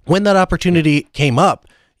when that opportunity came up,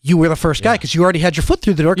 you were the first guy because you already had your foot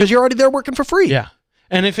through the door because you're already there working for free.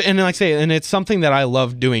 And like I say, and it's something that I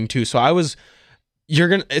love doing too. So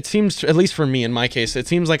it seems, at least for me in my case, it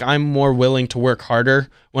seems like I'm more willing to work harder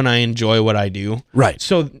when I enjoy what I do. Right.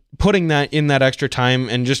 So putting that in that extra time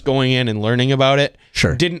and just going in and learning about it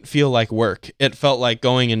didn't feel like work. It felt like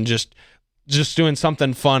going and just doing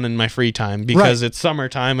something fun in my free time because it's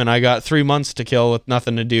summertime and I got 3 months to kill with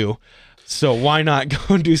nothing to do. So why not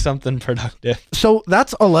go and do something productive? So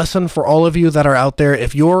that's a lesson for all of you that are out there.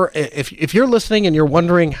 If you're listening and you're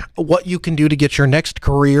wondering what you can do to get your next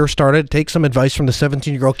career started, take some advice from the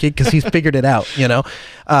 17-year-old kid because he's figured it out.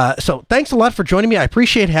 So thanks a lot for joining me. I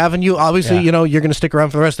appreciate having you. Obviously, you're going to stick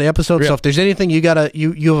around for the rest of the episode. So if there's anything you have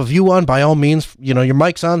a view on, by all means, your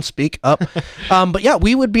mic's on, speak up. But yeah,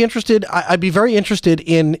 we would be interested. I'd be very interested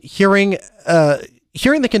in hearing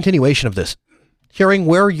the continuation of this. Hearing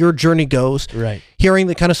where your journey goes, hearing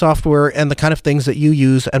the kind of software and the kind of things that you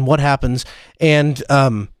use and what happens, and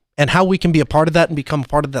how we can be a part of that and become a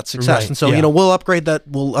part of that success. And so, we'll upgrade that.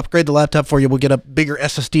 We'll upgrade the laptop for you. We'll get a bigger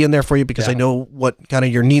SSD in there for you because I know what kind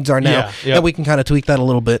of your needs are now, and we can kind of tweak that a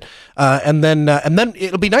little bit. And then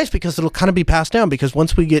it'll be nice because it'll kind of be passed down because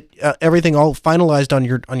once we get everything all finalized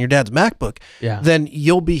on your dad's MacBook, then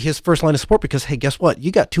you'll be his first line of support because, hey, guess what?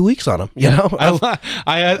 You got 2 weeks on him. You know,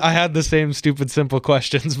 I had the same stupid, simple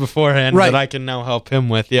questions beforehand that I can now help him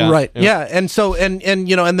with. And so, and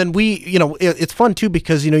then we, it's fun too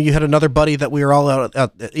because, you had another buddy that we were all out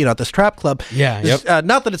at this trap club.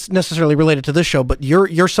 Not that it's necessarily related to this show, but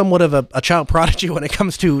you're somewhat of a child prodigy when it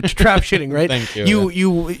comes to trap shooting, right? Thank you.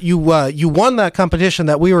 You won that competition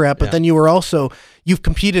that we were at, but then you were also you've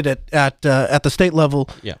competed at the state level.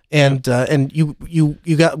 And you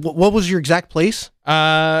got what was your exact place?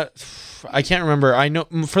 I can't remember. I know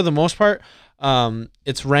for the most part,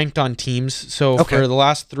 it's ranked on teams. So for the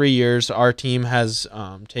last 3 years, our team has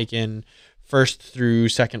taken first through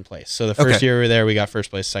second place. So the first year we were there, we got first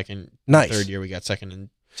place. Third year we got second and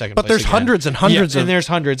second place. But there's hundreds and hundreds and there's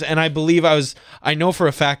hundreds. And I believe I know for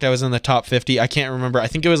a fact I was in the top 50. I can't remember. I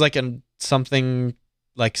think it was like something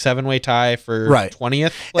like 7-way tie for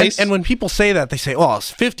 20th place. And when people say that, they say, oh,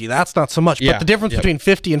 it's 50. That's not so much. But the difference between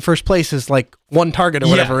 50 and first place is like one target or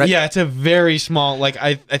whatever, right? Yeah, it's a very small, like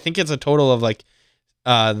I think it's a total of like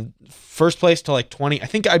first place to like 20.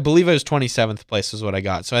 I believe it was 27th place is what I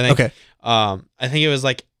got. So I think I think it was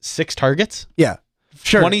like 6 targets. Yeah.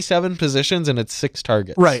 Sure. 27 positions and it's 6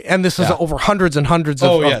 targets. Right. And this is over hundreds and hundreds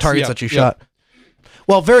of targets that you shot.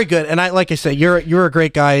 Well, very good. And like I say, you're a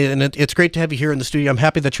great guy, and it's great to have you here in the studio. I'm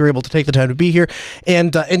happy that you're able to take the time to be here,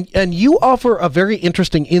 and you offer a very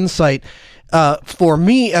interesting insight for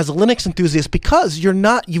me as a Linux enthusiast because there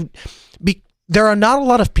are not a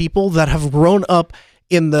lot of people that have grown up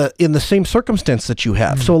in the same circumstance that you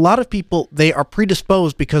have. So a lot of people, they are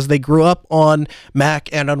predisposed because they grew up on Mac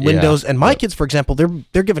and on Windows. And my kids, for example, they're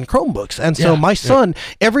given Chromebooks. And so my son,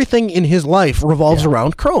 everything in his life revolves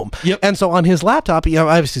around Chrome. And so on his laptop,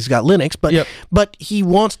 obviously he's got Linux, but he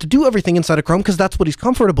wants to do everything inside of Chrome because that's what he's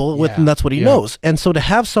comfortable with and that's what he knows. And so to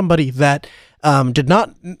have somebody that did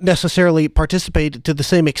not necessarily participate to the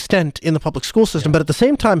same extent in the public school system, but at the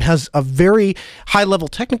same time has a very high-level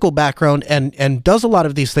technical background and does a lot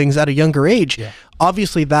of these things at a younger age.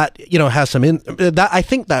 Obviously, that has some that I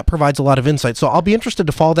think that provides a lot of insight. So I'll be interested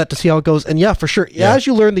to follow that to see how it goes. And for sure, as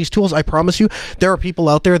you learn these tools, I promise you, there are people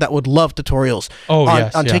out there that would love tutorials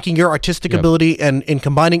on taking your artistic ability and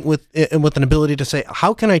combining with an ability to say,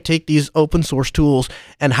 how can I take these open source tools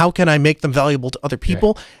and how can I make them valuable to other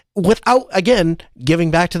people? Without, again,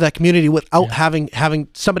 giving back to that community without having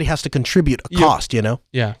somebody has to contribute a cost,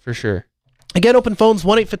 Yeah, for sure. Again, open phones,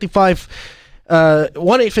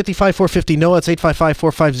 1-855-450-NOAH. It's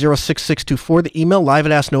 855-450-6624. The email,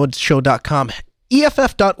 live@asknoahshow.com.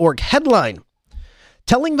 EFF.org. Headline: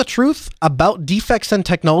 Telling the truth about defects in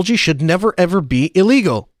technology should never, ever be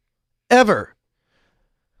illegal. Ever.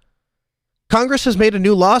 Congress has made a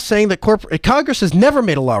new law saying that Congress has never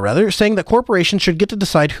made a law, saying that corporations should get to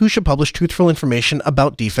decide who should publish truthful information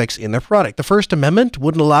about defects in their product. The First Amendment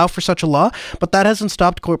wouldn't allow for such a law, but that hasn't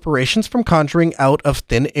stopped corporations from conjuring out of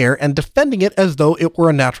thin air and defending it as though it were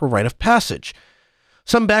a natural rite of passage.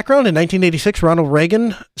 Some background: in 1986, Ronald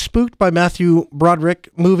Reagan, spooked by Matthew Broderick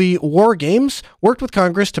movie War Games, worked with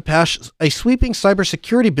Congress to pass a sweeping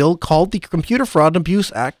cybersecurity bill called the Computer Fraud and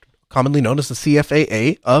Abuse Act, commonly known as the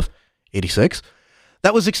CFAA of 86,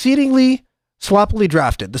 that was exceedingly sloppily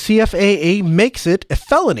drafted. The CFAA makes it a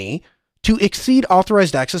felony to exceed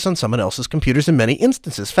authorized access on someone else's computers in many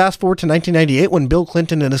instances. Fast forward to 1998 when Bill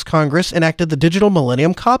Clinton and his Congress enacted the Digital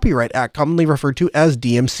Millennium Copyright Act, commonly referred to as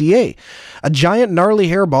DMCA, a giant gnarly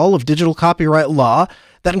hairball of digital copyright law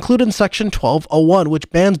that included Section 1201, which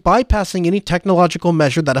bans bypassing any technological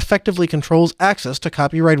measure that effectively controls access to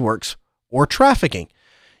copyright works or trafficking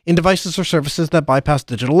in devices or services that bypass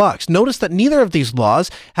digital locks. Notice that neither of these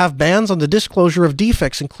laws have bans on the disclosure of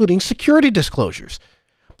defects, including security disclosures.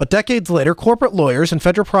 But decades later, corporate lawyers and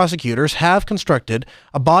federal prosecutors have constructed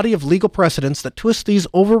a body of legal precedents that twist these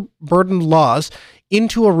overburdened laws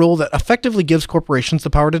into a rule that effectively gives corporations the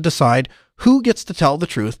power to decide who gets to tell the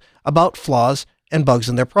truth about flaws and bugs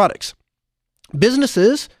in their products.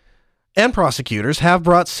 Businesses and prosecutors have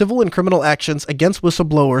brought civil and criminal actions against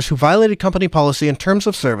whistleblowers who violated company policy and terms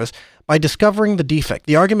of service by discovering the defect.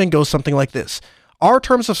 The argument goes something like this: our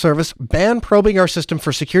terms of service ban probing our system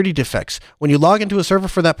for security defects. When you log into a server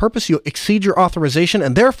for that purpose, you exceed your authorization,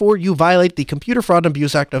 and therefore you violate the Computer Fraud and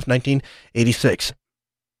Abuse Act of 1986.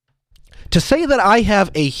 To say that I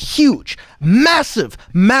have a huge, massive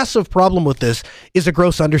problem with this is a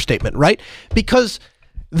gross understatement, right? Because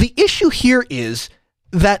the issue here is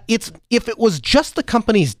that if it was just the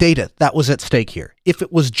company's data that was at stake here, if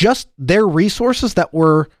it was just their resources that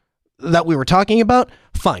we were talking about,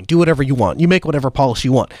 fine, do whatever you want. You make whatever policy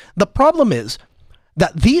you want. The problem is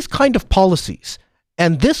that these kind of policies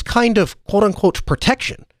and this kind of quote-unquote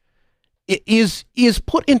protection is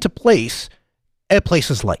put into place at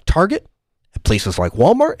places like Target, at places like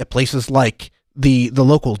Walmart, at places like the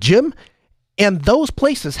local gym, and those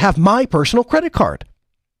places have my personal credit card.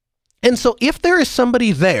 And so if there is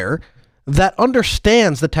somebody there that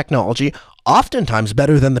understands the technology, oftentimes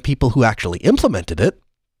better than the people who actually implemented it,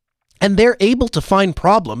 and they're able to find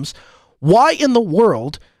problems, why in the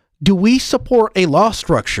world do we support a law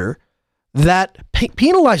structure that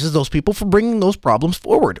penalizes those people for bringing those problems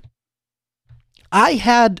forward? I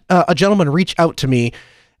had a gentleman reach out to me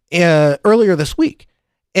earlier this week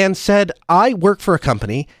and said, I work for a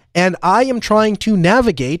company and I am trying to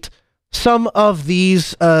navigate some of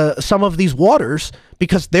these waters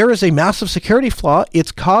because there is a massive security flaw.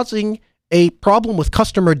 It's causing a problem with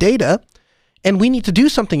customer data, and we need to do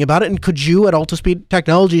something about it. And could you at Altispeed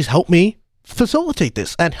Technologies help me facilitate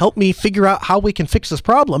this and help me figure out how we can fix this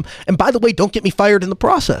problem? And by the way, don't get me fired in the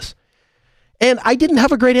process. And I didn't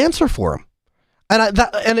have a great answer for him.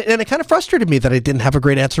 And it kind of frustrated me that I didn't have a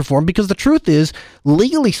great answer for him, because the truth is,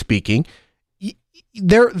 legally speaking,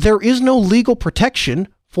 there is no legal protection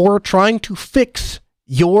for trying to fix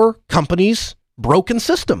your company's broken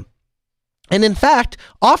system. And in fact,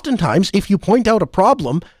 oftentimes, if you point out a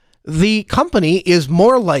problem, the company is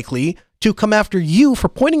more likely to come after you for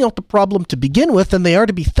pointing out the problem to begin with than they are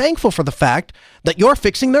to be thankful for the fact that you're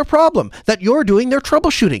fixing their problem, that you're doing their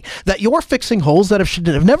troubleshooting, that you're fixing holes that should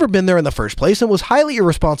have never been there in the first place, and was highly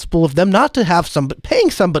irresponsible of them not to have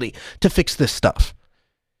paying somebody to fix this stuff.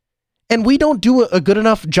 And we don't do a good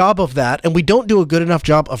enough job of that, and we don't do a good enough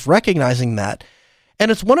job of recognizing that. And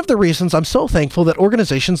it's one of the reasons I'm so thankful that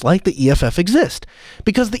organizations like the EFF exist,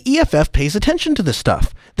 because the EFF pays attention to this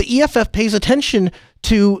stuff. The EFF pays attention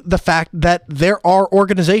to the fact that there are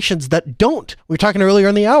organizations that don't. We were talking earlier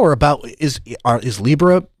in the hour about is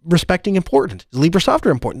Libra respecting important? Is Libra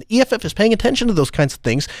software important? The EFF is paying attention to those kinds of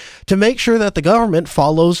things to make sure that the government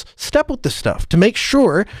follows step with this stuff, to make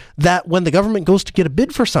sure that when the government goes to get a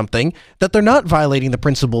bid for something, that they're not violating the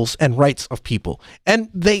principles and rights of people. And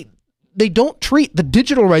they don't treat the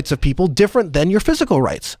digital rights of people different than your physical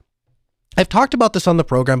rights. I've talked about this on the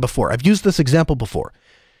program before. I've used this example before.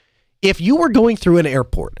 If you were going through an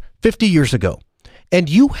airport 50 years ago and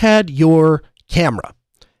you had your camera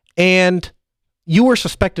and you were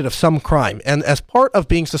suspected of some crime, and as part of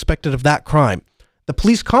being suspected of that crime, the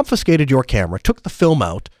police confiscated your camera, took the film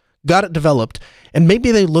out, got it developed, and maybe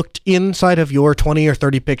they looked inside of your 20 or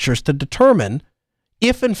 30 pictures to determine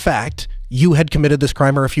if in fact you had committed this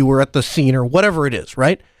crime or if you were at the scene or whatever it is,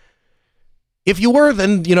 right? If you were,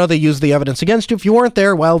 then, they used the evidence against you. If you weren't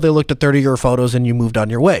there, well, they looked at 30 of your photos and you moved on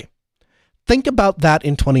your way. Think about that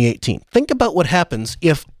in 2018. Think about what happens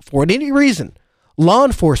if, for any reason, law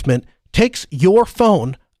enforcement takes your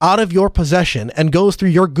phone out of your possession and goes through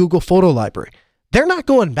your Google photo library. They're not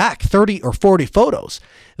going back 30 or 40 photos.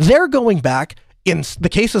 They're going back, in the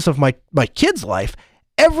cases of my kid's life,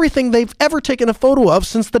 everything they've ever taken a photo of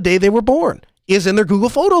since the day they were born. is in their Google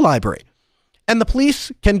Photo library. And the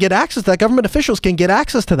police can get access to that, government officials can get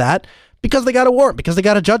access to that because they got a warrant, because they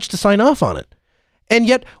got a judge to sign off on it. And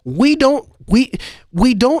yet we don't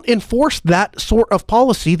enforce that sort of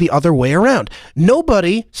policy the other way around.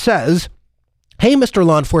 Nobody says, hey, Mr.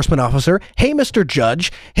 Law Enforcement Officer, hey, Mr.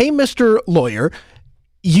 Judge, hey, Mr. Lawyer,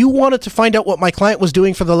 you wanted to find out what my client was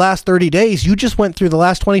doing for the last 30 days. You just went through the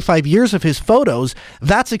last 25 years of his photos.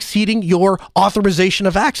 That's exceeding your authorization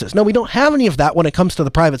of access. No, we don't have any of that when it comes to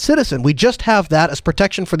the private citizen. We just have that as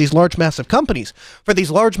protection for these large, massive companies, for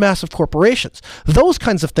these large, massive corporations. Those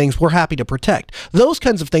kinds of things we're happy to protect. Those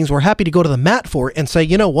kinds of things we're happy to go to the mat for and say,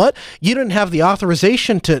 you know what? You didn't have the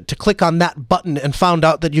authorization to click on that button and found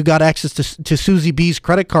out that you got access to Susie B's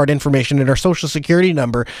credit card information and her social security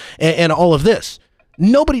number and all of this.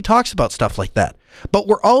 Nobody talks about stuff like that, but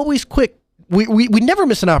we're always quick. We never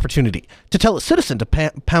miss an opportunity to tell a citizen to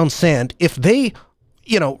pound sand if they,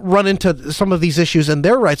 run into some of these issues and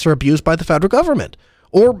their rights are abused by the federal government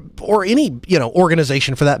or any,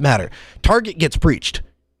 organization for that matter. Target gets breached,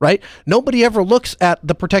 right? Nobody ever looks at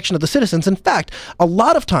the protection of the citizens. In fact, a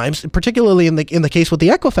lot of times, particularly in the case with the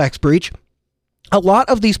Equifax breach, a lot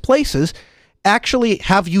of these places actually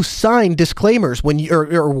have you sign disclaimers when you,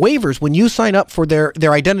 or waivers when you sign up for their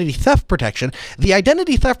identity theft protection, the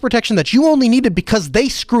identity theft protection that you only needed because they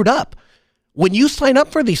screwed up. When you sign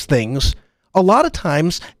up for these things, a lot of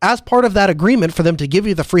times, as part of that agreement for them to give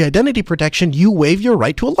you the free identity protection, you waive your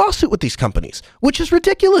right to a lawsuit with these companies, which is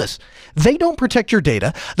ridiculous. They don't protect your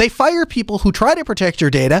data. They fire people who try to protect your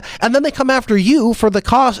data, and then they come after you for the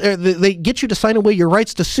cost. They get you to sign away your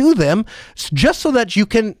rights to sue them just so that you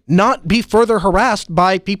can not be further harassed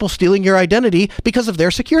by people stealing your identity because of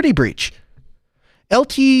their security breach.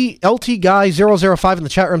 LT Guy 005 in the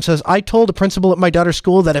chat room says, I told a principal at my daughter's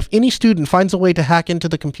school that if any student finds a way to hack into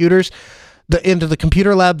the computers, into the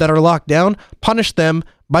computer lab that are locked down, punish them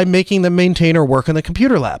by making them maintain or work in the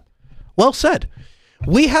computer lab. Well said.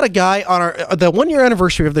 We had a guy on the 1 year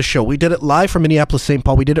anniversary of the show. We did it live from Minneapolis, St.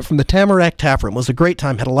 Paul. We did it from the Tamarack Tap Room. It was a great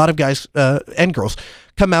time. Had a lot of guys and girls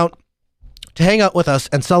come out to hang out with us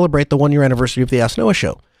and celebrate the 1 year anniversary of the Ask Noah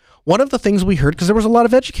show. One of the things we heard, because there was a lot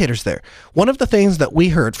of educators there, one of the things that we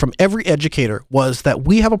heard from every educator was that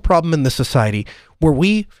we have a problem in this society where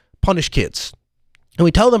we punish kids. And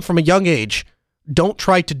we tell them from a young age, don't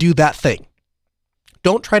try to do that thing.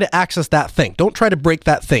 Don't try to access that thing. Don't try to break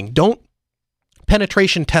that thing. Don't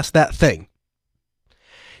penetration test that thing.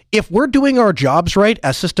 If we're doing our jobs right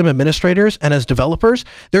as system administrators and as developers,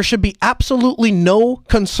 there should be absolutely no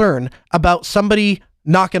concern about somebody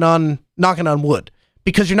knocking on wood,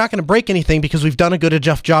 because you're not going to break anything because we've done a good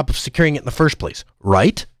enough job of securing it in the first place,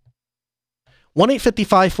 right?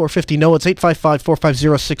 1-855-450-NOAH. It's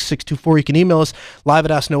 855-450-6624. You can email us live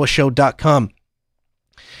at AskNoahShow.com.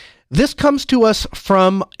 This comes to us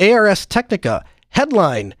from ARS Technica.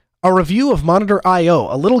 Headline, a review of Monitor IO,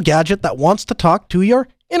 a little gadget that wants to talk to your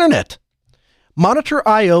internet. Monitor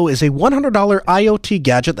IO is a $100 IoT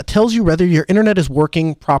gadget that tells you whether your internet is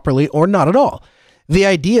working properly or not at all. The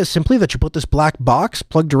idea is simply that you put this black box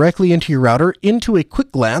plugged directly into your router into a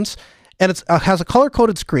quick glance, and it has a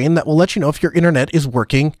color-coded screen that will let you know if your internet is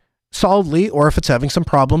working solidly or if it's having some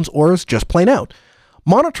problems or is just plain out.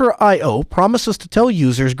 Monitor IO promises to tell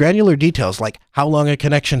users granular details like how long a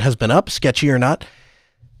connection has been up, sketchy or not.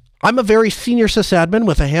 I'm a very senior sysadmin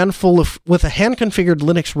with a hand-configured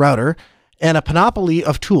Linux router and a panoply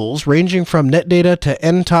of tools ranging from NetData to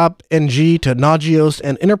NTOP, NG to Nagios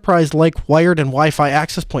and enterprise-like wired and Wi-Fi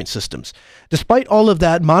access point systems. Despite all of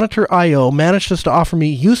that, Monitor IO manages to offer me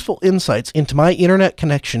useful insights into my internet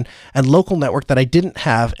connection and local network that I didn't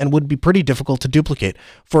have and would be pretty difficult to duplicate.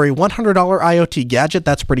 For a $100 IoT gadget,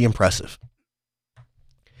 that's pretty impressive.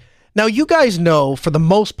 Now, you guys know, for the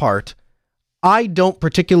most part, I don't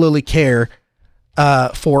particularly care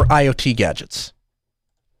for IoT gadgets.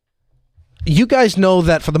 You guys know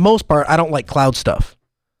that for the most part, I don't like cloud stuff.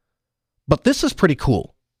 But this is pretty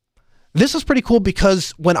cool. This is pretty cool because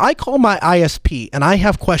when I call my ISP and I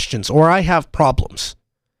have questions or I have problems,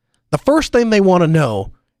 the first thing they want to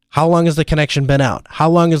know, how long has the connection been out? How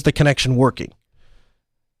long is the connection working?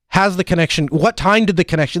 Has the connection, what time did the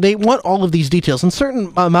connection, they want all of these details. And a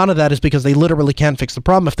certain amount of that is because they literally can't fix the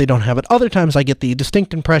problem if they don't have it. Other times I get the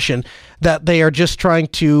distinct impression that they are just trying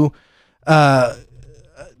to,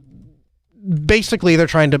 basically they're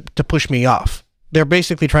trying to push me off. They're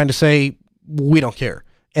basically trying to say, we don't care.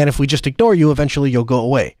 And if we just ignore you, eventually you'll go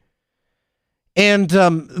away. And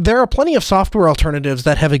there are plenty of software alternatives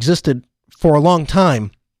that have existed for a long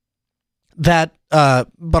time that,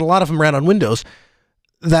 but a lot of them ran on Windows,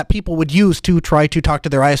 that people would use to try to talk to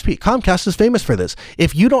their ISP. Comcast is famous for this.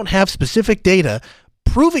 If you don't have specific data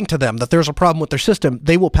proving to them that there's a problem with their system,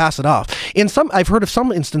 they will pass it off. I've heard of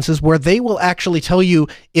some instances where they will actually tell you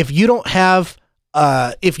if you don't have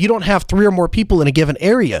 3 or more people in a given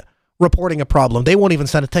area reporting a problem, they won't even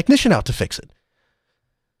send a technician out to fix it.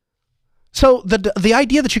 So the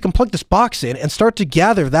idea that you can plug this box in and start to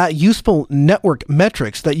gather that useful network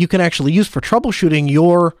metrics that you can actually use for troubleshooting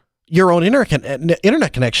your own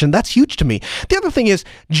internet connection, that's huge to me. The other thing is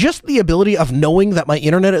just the ability of knowing that my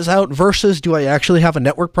internet is out versus do I actually have a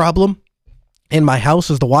network problem in my house?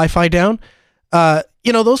 Is the Wi-Fi down?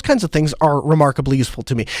 Those kinds of things are remarkably useful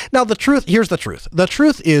to me. Now, here's the truth. The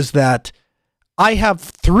truth is that I have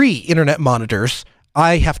 3 internet monitors.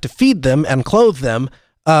 I have to feed them and clothe them.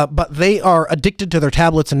 But they are addicted to their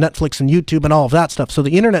tablets and Netflix and YouTube and all of that stuff. So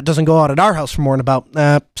the internet doesn't go out at our house for more than about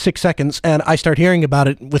 6 seconds. And I start hearing about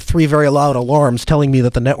it with 3 very loud alarms telling me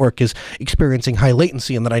that the network is experiencing high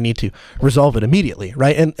latency and that I need to resolve it immediately.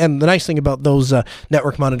 Right. And the nice thing about those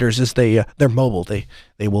network monitors is they're mobile. They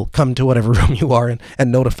will come to whatever room you are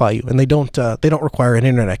and notify you. And they don't require an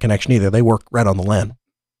internet connection either. They work right on the LAN.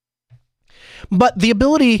 But the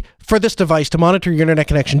ability for this device to monitor your internet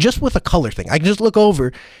connection just with a color thing, I can just look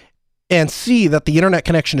over and see that the internet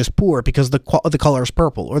connection is poor because the color is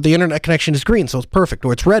purple, or the internet connection is green, so it's perfect,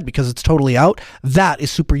 or it's red because it's totally out. That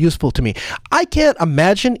is super useful to me. I can't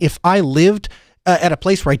imagine if I lived at a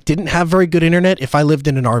place where I didn't have very good internet, if I lived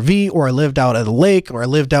in an RV, or I lived out at a lake, or I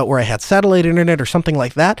lived out where I had satellite internet or something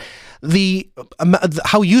like that,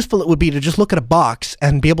 how useful it would be to just look at a box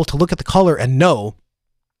and be able to look at the color and know,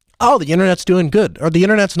 oh, the internet's doing good, or the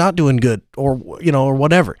internet's not doing good, or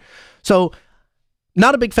whatever. So,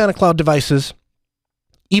 not a big fan of cloud devices,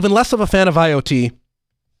 even less of a fan of IoT.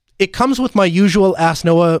 It comes with my usual Ask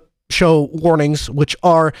Noah show warnings, which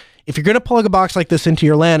are, if you're going to plug a box like this into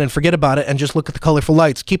your LAN and forget about it and just look at the colorful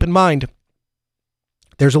lights, keep in mind,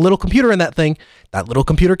 there's a little computer in that thing. That little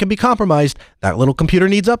computer can be compromised. That little computer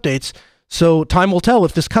needs updates. So time will tell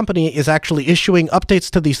if this company is actually issuing updates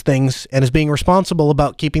to these things and is being responsible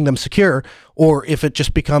about keeping them secure, or if it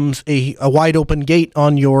just becomes a wide open gate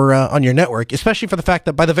on your network, especially for the fact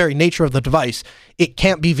that by the very nature of the device, it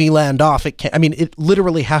can't be VLAN'd off. It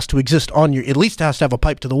literally has to exist at least has to have a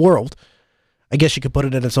pipe to the world. I guess you could put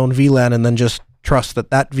it in its own VLAN and then just trust that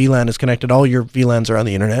VLAN is connected. All your VLANs are on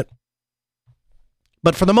the internet.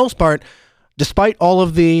 But for the most part, despite all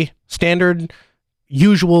of the standard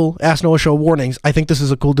usual Ask Noah Show warnings, I think this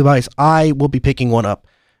is a cool device. I will be picking one up,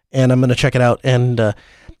 and I'm going to check it out, and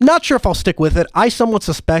not sure if I'll stick with it. I somewhat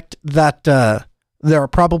suspect that there are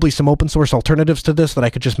probably some open source alternatives to this that I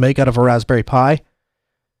could just make out of a Raspberry Pi,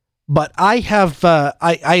 but I have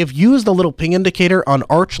used the little ping indicator on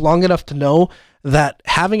Arch long enough to know that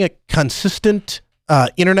having a consistent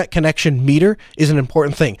internet connection meter is an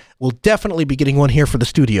important thing. We'll definitely be getting one here for the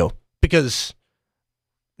studio, because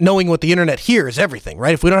knowing what the internet here is everything,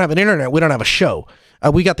 right? If we don't have an internet, we don't have a show.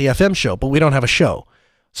 We got the FM show, but we don't have a show.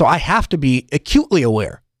 So I have to be acutely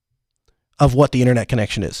aware of what the internet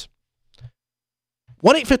connection is.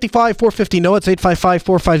 1-855-450-NOAH. It's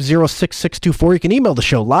 855-450-6624. You can email the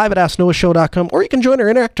show live at AskNoahShow.com, or you can join our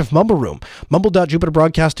interactive Mumble room,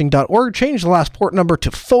 mumble.jupiterbroadcasting.org. Change the last port number to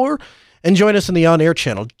 4 and join us in the on-air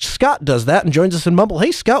channel. Scott does that and joins us in Mumble.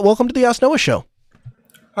 Hey, Scott, welcome to the Ask Noah Show.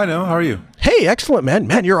 Hi, Noah. How are you? Hey, excellent, man.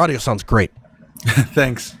 Man, your audio sounds great.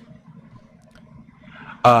 Thanks.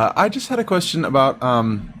 I just had a question about,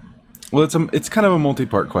 it's kind of a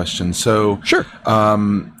multi-part question. So, sure.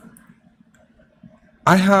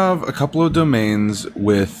 I have a couple of domains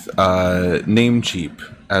with Namecheap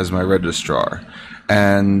as my registrar.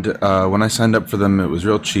 And when I signed up for them, it was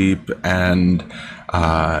real cheap. And,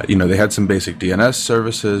 they had some basic DNS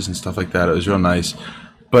services and stuff like that. It was real nice.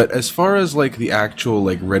 But as far as like the actual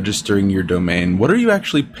registering your domain, what are you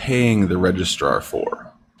actually paying the registrar for?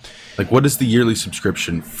 Like, what is the yearly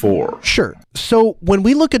subscription for? Sure. So when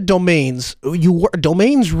we look at domains,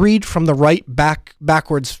 domains read from the right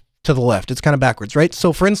backwards to the left. It's kind of backwards, right?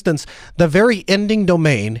 So for instance, the very ending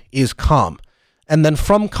domain is com. And then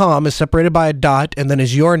from com is separated by a dot, and then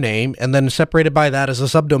is your name, and then separated by that is a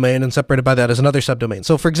subdomain, and separated by that is another subdomain.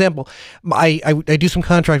 So, for example, I do some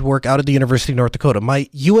contract work out at the University of North Dakota. My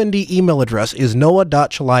UND email address is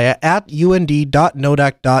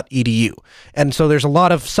noah.chalaya@und.nodac.edu. And so there's a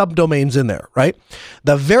lot of subdomains in there, right?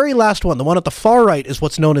 The very last one, the one at the far right, is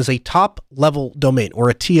what's known as a top-level domain, or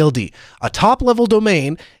a TLD. A top-level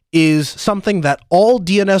domain is something that all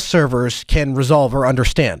DNS servers can resolve or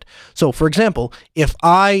understand. So, for example, if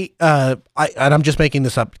and I'm just making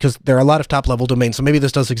this up because there are a lot of top-level domains, so maybe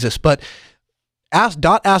this does exist, but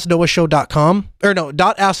asknoahshow.com, or no,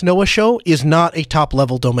 .asknoahshow is not a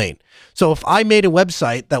top-level domain. So if I made a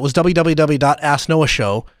website that was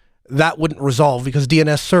www.asknoahshow, that wouldn't resolve because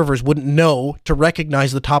DNS servers wouldn't know to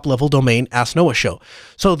recognize the top-level domain Ask Noah Show.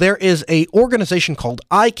 So there is a organization called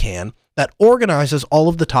ICANN that organizes all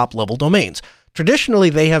of the top-level domains. Traditionally,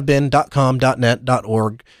 they have been .com, .net,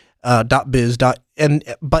 .org, .biz,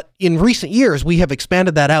 but in recent years, we have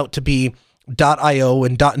expanded that out to be .io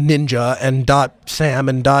and .ninja and .sam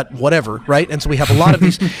and .whatever, right? And so we have a lot of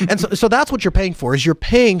these. And so that's what you're paying for, is you're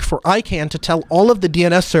paying for ICANN to tell all of the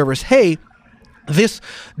DNS servers, hey, this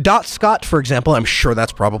 .scot, for example, I'm sure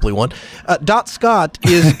that's probably one, .scot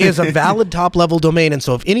is a valid top-level domain, and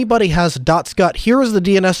so if anybody has .scot, here is the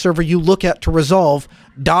DNS server you look at to resolve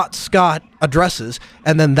 .scot addresses,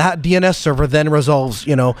 and then that DNS server then resolves,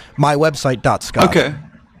 my website .scot. Okay,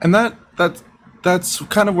 and that's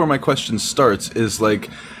kind of where my question starts, is like,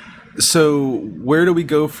 so where do we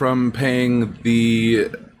go from paying the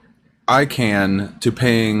ICANN to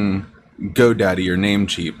paying GoDaddy or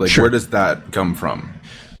Namecheap? Like, sure. Where does that come from?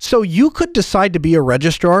 So you could decide to be a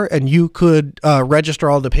registrar, and you could register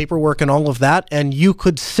all the paperwork and all of that, and you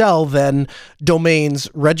could sell then domains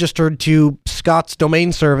registered to Scott's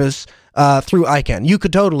domain service through ICANN. You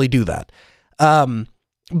could totally do that.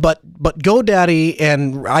 But GoDaddy,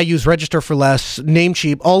 and I use Register for Less,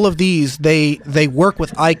 Namecheap, all of these, they work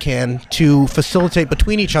with ICANN to facilitate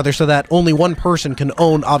between each other so that only one person can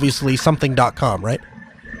own, obviously, something.com, right?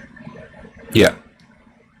 Yeah.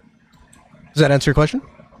 Does that answer your question?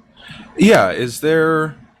 Yeah.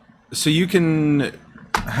 So you can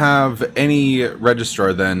have any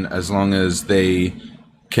registrar then, as long as they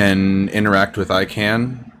can interact with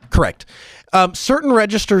ICANN? Correct. Certain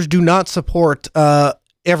registers do not support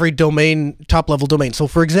every domain, top-level domain. So,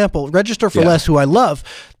 for example, Register for Less, who I love,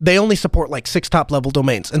 they only support like 6 top-level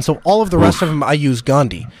domains. And so all of the rest of them, I use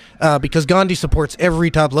Gandhi, because Gandhi supports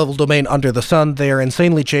every top-level domain under the sun. They are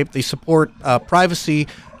insanely cheap. They support privacy,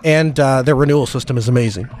 and their renewal system is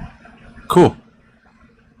amazing. Cool.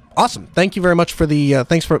 Awesome. Thank you very much for the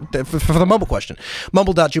thanks for the Mumble question.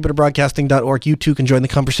 Mumble.jupiterbroadcasting.org. You too can join the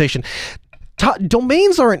conversation.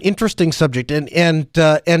 Domains are an interesting subject, and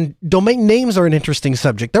domain names are an interesting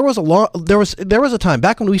subject. There was a time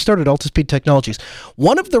back when we started Altispeed Technologies.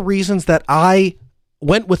 One of the reasons that I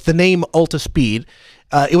went with the name Altispeed,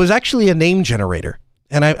 it was actually a name generator.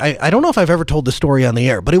 And I don't know if I've ever told the story on the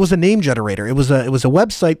air, but it was a name generator. It was a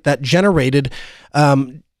website that generated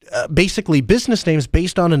basically business names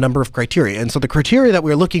based on a number of criteria. And so the criteria that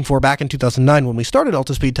we were looking for back in 2009 when we started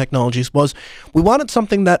Altispeed Technologies was we wanted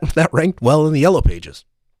something that ranked well in the yellow pages.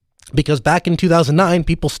 Because back in 2009,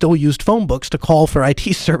 people still used phone books to call for IT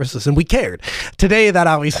services, and we cared. Today, that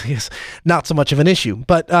obviously is not so much of an issue.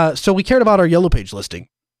 But so we cared about our yellow page listing.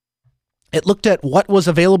 It looked at what was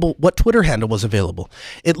available, what Twitter handle was available.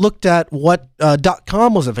 It looked at what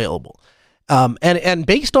 .com was available. And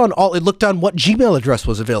based on all, it looked on what Gmail address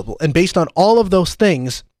was available. And based on all of those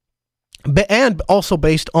things, and also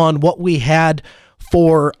based on what we had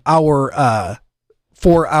for our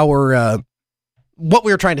what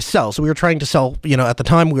we were trying to sell. So we were trying to sell, at the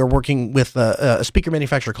time we were working with a speaker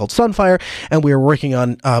manufacturer called Sunfire, and we were working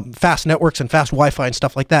on fast networks and fast Wi-Fi and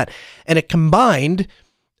stuff like that. And it combined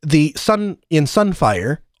the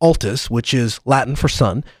Sunfire, Altis, which is Latin for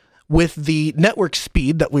sun, with the network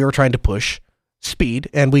speed that we were trying to push, speed,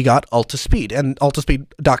 and we got Altispeed, and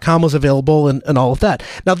altispeed.com was available and all of that.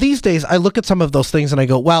 Now, these days, I look at some of those things and I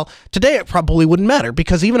go, well, today it probably wouldn't matter,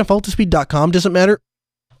 because even if altispeed.com doesn't matter,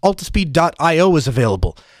 altispeed.io is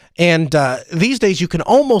available. And these days, you can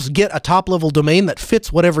almost get a top-level domain that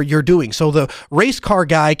fits whatever you're doing. So the race car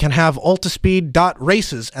guy can have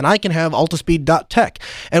altispeed.races, and I can have altispeed.tech.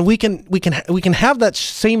 And we can have that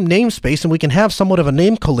same namespace, and we can have somewhat of a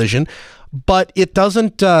name collision, but it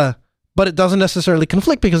doesn't necessarily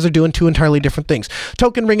conflict because they're doing two entirely different things.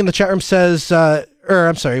 Token Ring in the chat room says,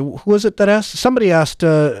 I'm sorry, who was it that asked? Somebody asked,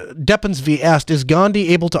 Deppensv asked, is Gandhi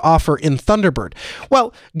able to offer in Thunderbird?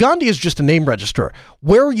 Well, Gandhi is just a name registrar.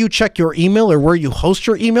 Where you check your email or where you host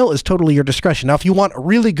your email is totally your discretion. Now, if you want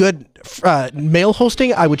really good mail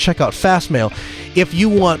hosting, I would check out Fastmail. If you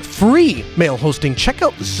want free mail hosting, check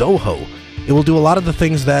out Zoho. It will do a lot of the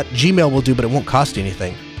things that Gmail will do, but it won't cost you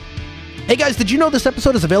anything. Hey guys, did you know this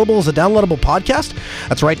episode is available as a downloadable podcast?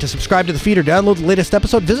 That's right, to subscribe to the feed or download the latest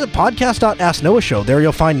episode, visit podcast.asknoahshow. There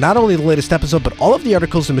you'll find not only the latest episode, but all of the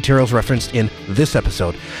articles and materials referenced in this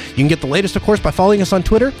episode. You can get the latest, of course, by following us on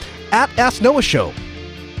Twitter, @AskNoahShow.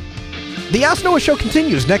 The Ask Noah Show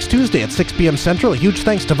continues next Tuesday at 6 p.m. Central. A huge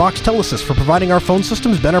thanks to Vox Telesis for providing our phone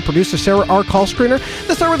systems, Ben, our producer, Sarah, our call screener.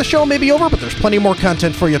 This hour of the show may be over, but there's plenty more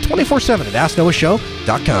content for you 24/7 at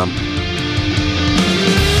AskNoahShow.com.